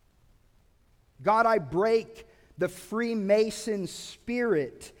 God, I break the Freemason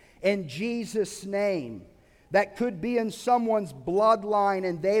spirit in Jesus' name, that could be in someone's bloodline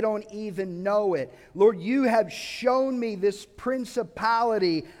and they don't even know it. Lord, you have shown me this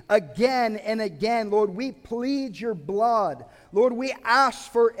principality again and again. Lord, we plead your blood. Lord, we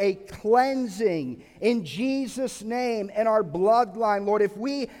ask for a cleansing in Jesus' name in our bloodline. Lord, if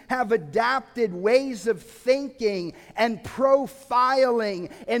we have adapted ways of thinking and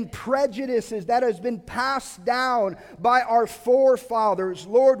profiling and prejudices that has been passed down by our forefathers,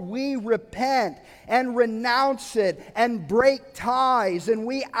 Lord, we repent and renounce it and break ties, and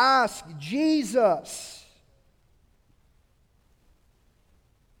we ask Jesus,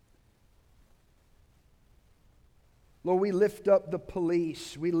 Lord, we lift up the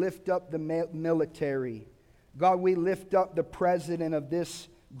police. We lift up the military. God, we lift up the president of this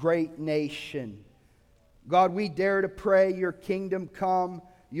great nation. God, we dare to pray, your kingdom come,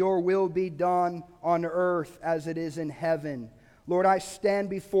 your will be done on earth as it is in heaven. Lord, I stand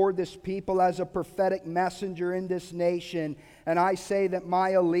before this people as a prophetic messenger in this nation, and I say that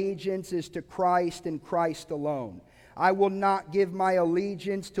my allegiance is to Christ and Christ alone. I will not give my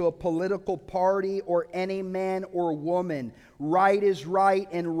allegiance to a political party or any man or woman. Right is right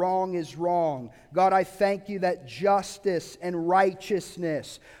and wrong is wrong. God, I thank you that justice and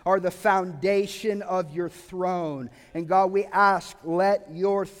righteousness are the foundation of your throne. And God, we ask, let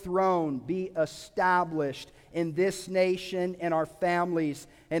your throne be established in this nation, in our families,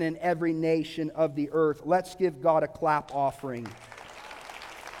 and in every nation of the earth. Let's give God a clap offering.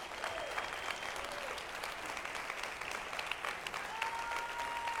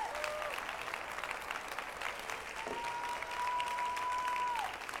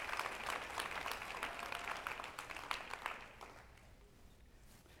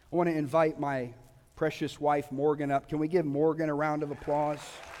 I want to invite my precious wife, Morgan, up. Can we give Morgan a round of applause?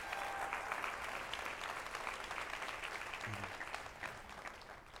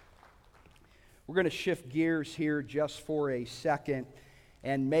 We're going to shift gears here just for a second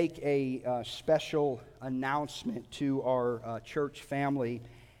and make a special announcement to our church family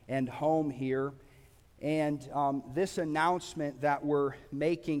and home here. And this announcement that we're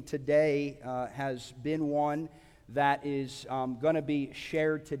making today has been one that is going to be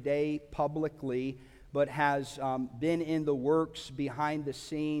shared today publicly, but has been in the works behind the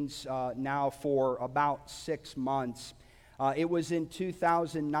scenes now for about 6 months. It was in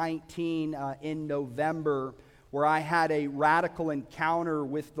 2019 in November where I had a radical encounter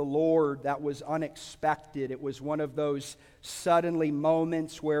with the Lord that was unexpected. It was one of those suddenly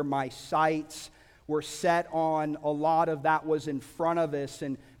moments where my sights were set on a lot of that was in front of us.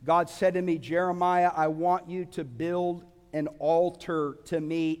 And God said to me, Jeremiah, I want you to build an altar to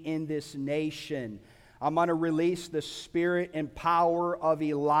me in this nation. I'm going to release the spirit and power of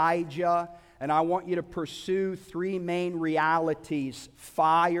Elijah, and I want you to pursue 3 main realities: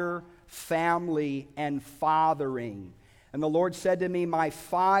 fire, family, and fathering. And the Lord said to me, my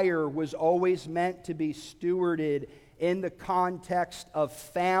fire was always meant to be stewarded in the context of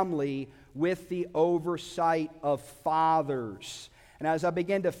family with the oversight of fathers. And as I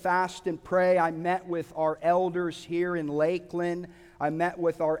began to fast and pray, I met with our elders here in Lakeland. I met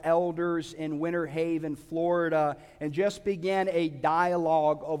with our elders in Winter Haven, Florida, and just began a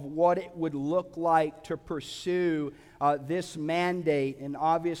dialogue of what it would look like to pursue this mandate. And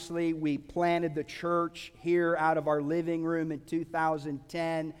obviously, we planted the church here out of our living room in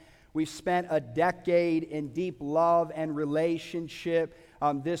 2010. We've spent a decade in deep love and relationship.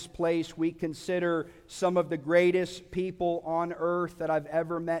 This place we consider some of the greatest people on earth that I've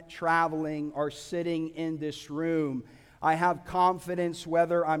ever met traveling are sitting in this room. I have confidence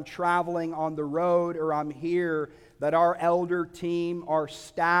whether I'm traveling on the road or I'm here that our elder team, our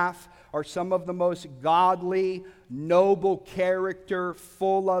staff, are some of the most godly, noble character,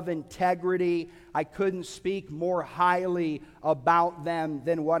 full of integrity. I couldn't speak more highly about them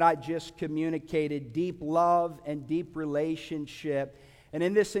than what I just communicated. Deep love and deep relationship. And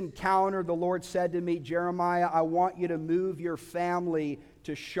in this encounter, the Lord said to me, Jeremiah, I want you to move your family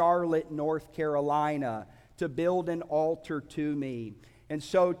to Charlotte, North Carolina, to build an altar to me. And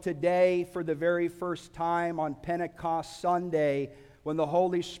so today, for the very first time on Pentecost Sunday, when the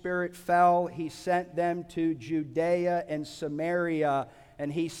Holy Spirit fell, He sent them to Judea and Samaria,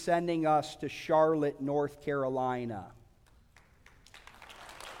 and He's sending us to Charlotte, North Carolina.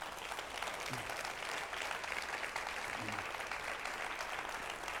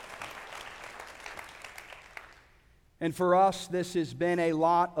 And for us, this has been a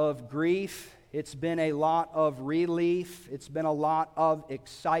lot of grief. It's been a lot of relief. It's been a lot of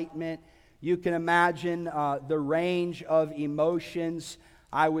excitement. You can imagine the range of emotions.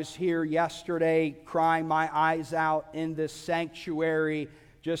 I was here yesterday crying my eyes out in this sanctuary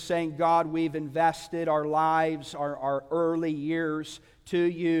just saying, God, we've invested our lives, our early years to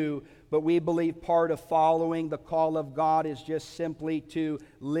you, but we believe part of following the call of God is just simply to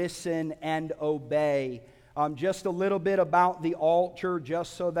listen and obey. Just a little bit about the altar,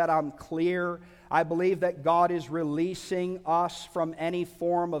 just so that I'm clear. I believe that God is releasing us from any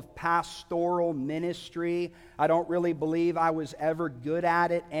form of pastoral ministry. I don't really believe I was ever good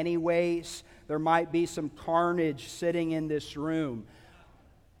at it anyways. There might be some carnage sitting in this room.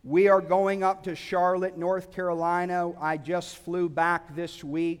 We are going up to Charlotte, North Carolina. I just flew back this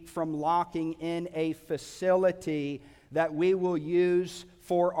week from locking in a facility that we will use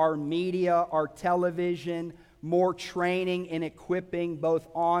for our media, our television, more training and equipping both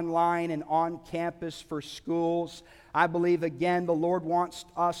online and on campus for schools. I believe, again, the Lord wants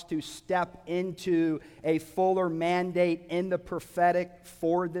us to step into a fuller mandate in the prophetic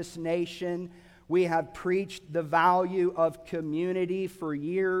for this nation. We have preached the value of community for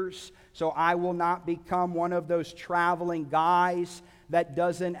years, so I will not become one of those traveling guys that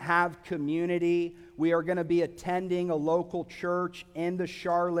doesn't have community. We are going to be attending a local church in the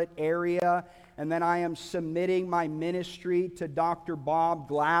Charlotte area, and then I am submitting my ministry to Dr. Bob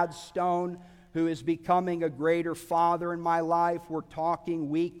Gladstone, who is becoming a greater father in my life. We're talking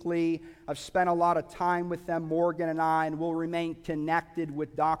weekly. I've spent a lot of time with them, Morgan and I, and we'll remain connected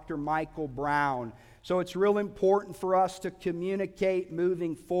with Dr. Michael Brown. So it's real important for us to communicate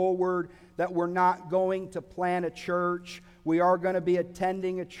moving forward that we're not going to plant a church. We are going to be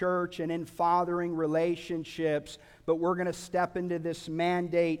attending a church and in fathering relationships, but we're going to step into this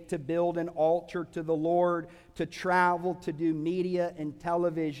mandate to build an altar to the Lord, to travel, to do media and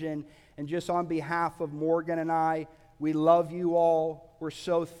television. And just on behalf of Morgan and I, we love you all. We're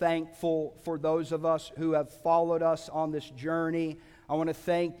so thankful for those of us who have followed us on this journey. I want to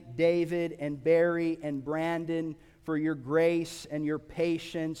thank David and Barry and Brandon for your grace and your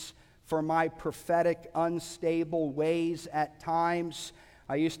patience, for my prophetic unstable ways at times.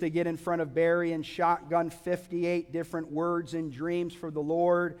 I used to get in front of Barry and shotgun 58 different words and dreams for the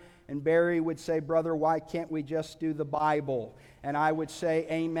Lord. And Barry would say, "Brother, why can't we just do the Bible?" And I would say,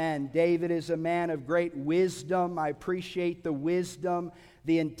 "Amen." David is a man of great wisdom. I appreciate the wisdom,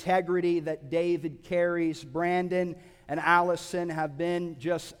 the integrity that David carries. Brandon and Allison have been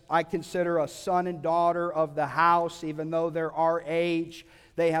just, I consider, a son and daughter of the house, even though they're our age.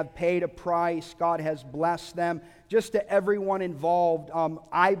 They have paid a price. God has blessed them. Just to everyone involved,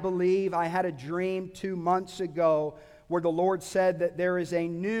 I believe I had a dream 2 months ago where the Lord said that there is a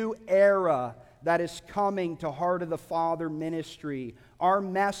new era that is coming to Heart of the Father ministry. Our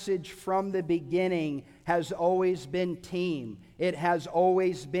message from the beginning has always been team. It has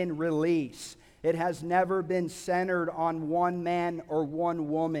always been release. It has never been centered on one man or one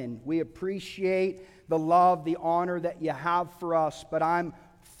woman. We appreciate the love, the honor that you have for us, but I'm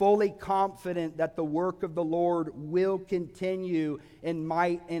fully confident that the work of the Lord will continue in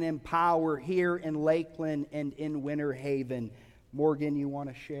might and in power here in Lakeland and in Winter Haven. Morgan, you want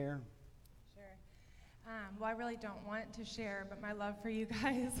to share? Sure. Well, I really don't want to share, but my love for you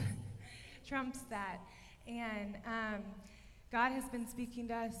guys trumps that. And God has been speaking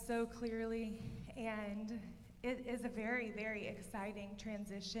to us so clearly, and it is a very, very exciting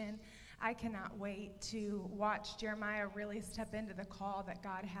transition. I cannot wait to watch Jeremiah really step into the call that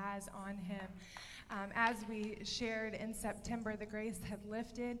God has on him. As we shared in September, the grace had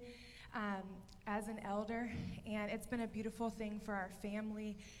lifted as an elder, and it's been a beautiful thing for our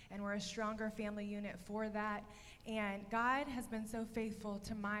family, and we're a stronger family unit for that. And God has been so faithful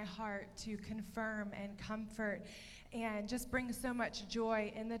to my heart to confirm and comfort and just bring so much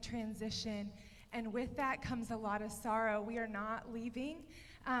joy in the transition. And with that comes a lot of sorrow. We are not leaving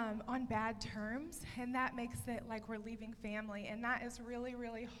on bad terms, and that makes it like we're leaving family, and that is really,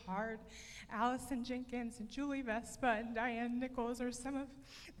 really hard. Allison Jenkins and Julie Vespa and Diane Nichols are some of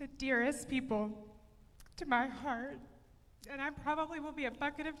the dearest people to my heart, and I probably will be a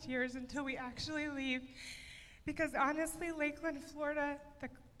bucket of tears until we actually leave, because honestly, Lakeland, Florida,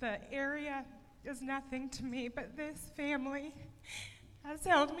 the area is nothing to me, but this family has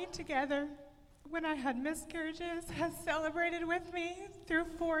held me together when I had miscarriages, has celebrated with me through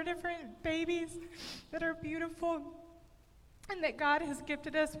 4 different babies that are beautiful and that God has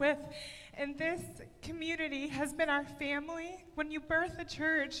gifted us with. And this community has been our family. When you birth a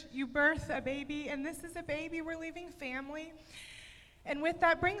church, you birth a baby, and this is a baby. We're leaving family. And with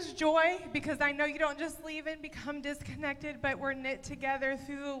that brings joy, because I know you don't just leave and become disconnected, but we're knit together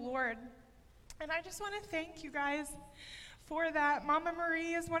through the Lord. And I just want to thank you guys for that. Mama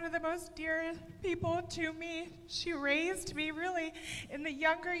Marie is one of the most dear people to me. She raised me really in the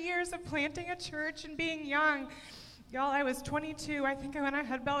younger years of planting a church and being young. Y'all, I was 22, I think, when I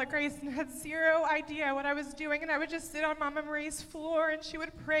had Bella Grace and had zero idea what I was doing, and I would just sit on Mama Marie's floor, and she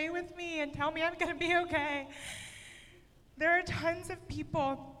would pray with me and tell me I'm going to be okay. There are tons of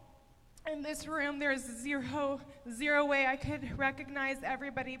people in this room. There's zero way I could recognize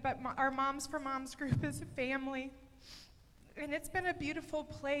everybody, but our Moms for Moms group is a family, and it's been a beautiful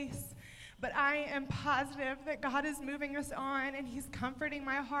place. But I am positive that God is moving us on, and He's comforting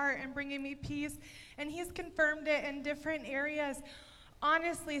my heart and bringing me peace, and He's confirmed it in different areas.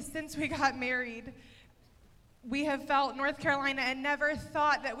 Honestly, since we got married, we have felt North Carolina and never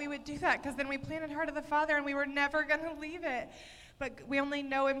thought that we would do that, because then we planted Heart of the Father, and we were never going to leave it. But we only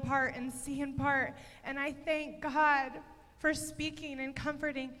know in part and see in part. And I thank God for speaking and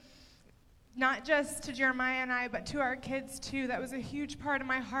comforting, not just to Jeremiah and I, but to our kids too. That was a huge part of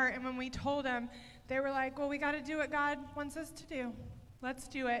my heart. And when we told them, they were like, well, we got to do what God wants us to do. Let's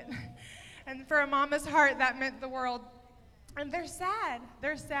do it. And for a mama's heart, that meant the world. And they're sad.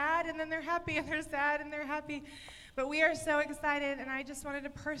 They're sad, and then they're happy, and they're sad, and they're happy. But we are so excited, and I just wanted to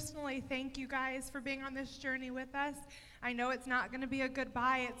personally thank you guys for being on this journey with us. I know it's not going to be a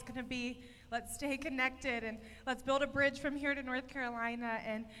goodbye. It's going to be, let's stay connected, and let's build a bridge from here to North Carolina.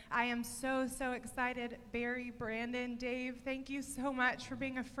 And I am so, so excited. Barry, Brandon, Dave, thank you so much for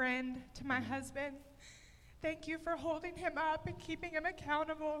being a friend to my husband. Thank you for holding him up and keeping him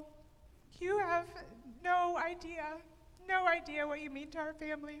accountable. You have no idea what you mean to our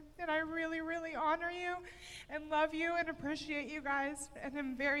family. And I really, really honor you and love you and appreciate you guys. And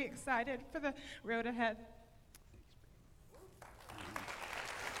I'm very excited for the road ahead.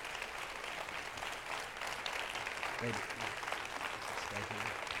 Wait.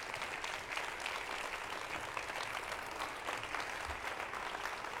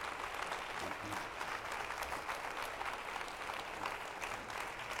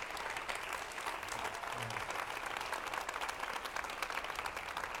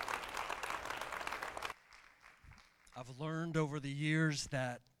 I've learned over the years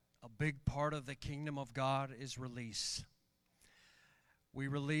that a big part of the kingdom of God is release. We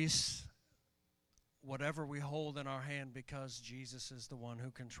release whatever we hold in our hand because Jesus is the one who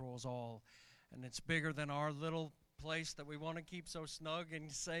controls all. And it's bigger than our little place that we want to keep so snug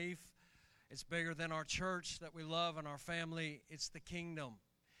and safe. It's bigger than our church that we love and our family. It's the kingdom.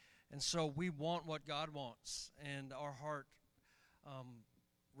 And so we want what God wants, and our heart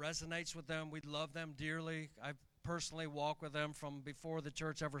resonates with them. We love them dearly. I've personally walked with them from before the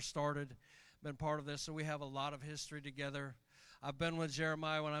church ever started, been part of this, so we have a lot of history together. I've been with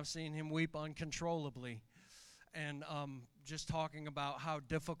Jeremiah when I've seen him weep uncontrollably, and just talking about how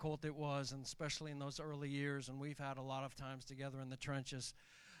difficult it was, and especially in those early years, and we've had a lot of times together in the trenches,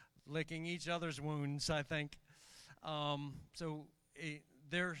 licking each other's wounds, I think.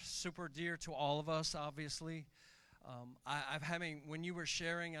 They're super dear to all of us, obviously. When you were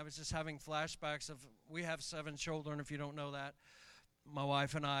sharing, I was just having flashbacks of, we have 7 children, if you don't know that, my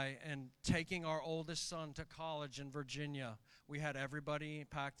wife and I, and taking our oldest son to college in Virginia. We had everybody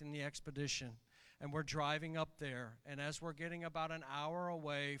packed in the expedition, and we're driving up there, and as we're getting about an hour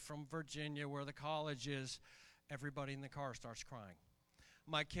away from Virginia where the college is, everybody in the car starts crying.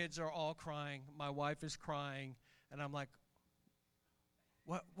 My kids are all crying, my wife is crying, and I'm like,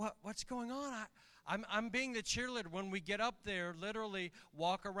 what's going on? I'm being the cheerleader. When we get up there, literally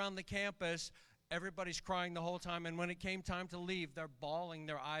walk around the campus, everybody's crying the whole time. And when it came time to leave, they're bawling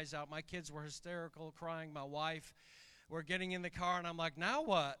their eyes out. My kids were hysterical, crying. My wife, we're getting in the car, and I'm like, now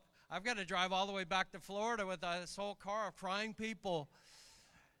what? I've got to drive all the way back to Florida with this whole car of crying people.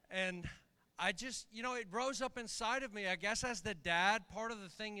 And I just, it rose up inside of me. I guess as the dad, part of the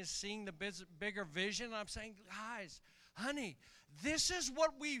thing is seeing the bigger vision. I'm saying, guys, honey, this is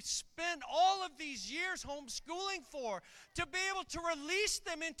what we spent all of these years homeschooling for, to be able to release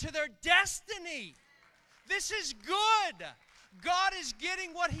them into their destiny. This is good. God is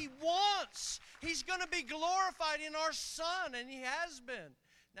getting what He wants. He's going to be glorified in our son, and He has been.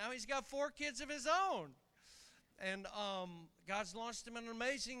 Now He's got 4 kids of His own. And God's launched him in an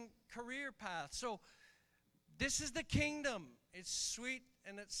amazing career path. So this is the kingdom. It's sweet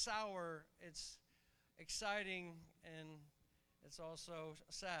and it's sour. It's exciting and it's also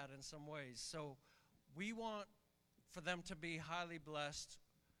sad in some ways. So we want for them to be highly blessed.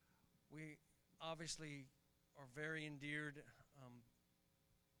 We obviously are very endeared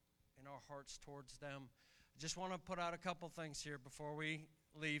in our hearts towards them. I just want to put out a couple things here before we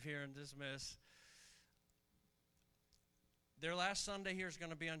leave here and dismiss. Their last Sunday here is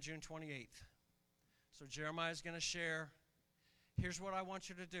going to be on June 28th. So Jeremiah is going to share. Here's what I want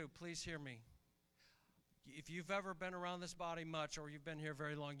you to do. Please hear me. If you've ever been around this body much, or you've been here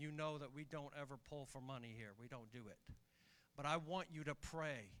very long, you know that we don't ever pull for money here. We don't do it. But I want you to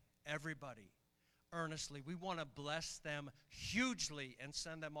pray, everybody, earnestly. We want to bless them hugely and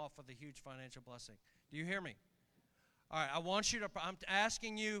send them off with a huge financial blessing. Do you hear me? All right, I'm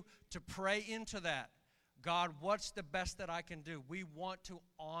asking you to pray into that. God, what's the best that I can do? We want to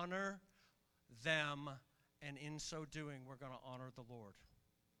honor them, and in so doing, we're going to honor the Lord.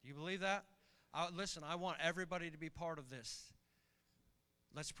 Do you believe that? Listen, I want everybody to be part of this.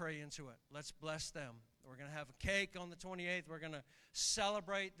 Let's pray into it. Let's bless them. We're going to have a cake on the 28th. We're going to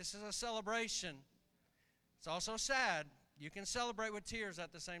celebrate. This is a celebration. It's also sad. You can celebrate with tears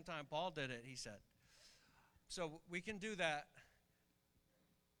at the same time. Paul did it, he said. So we can do that.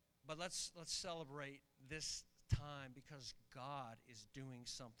 But let's celebrate this time because God is doing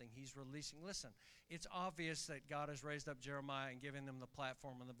something. He's releasing. Listen, it's obvious that God has raised up Jeremiah and given them the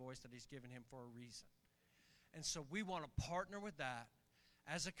platform and the voice that he's given him for a reason. And so we want to partner with that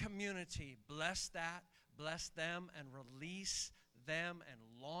as a community, bless them and release them and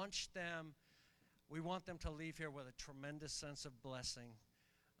launch them. We want them to leave here with a tremendous sense of blessing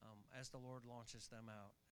as the Lord launches them out.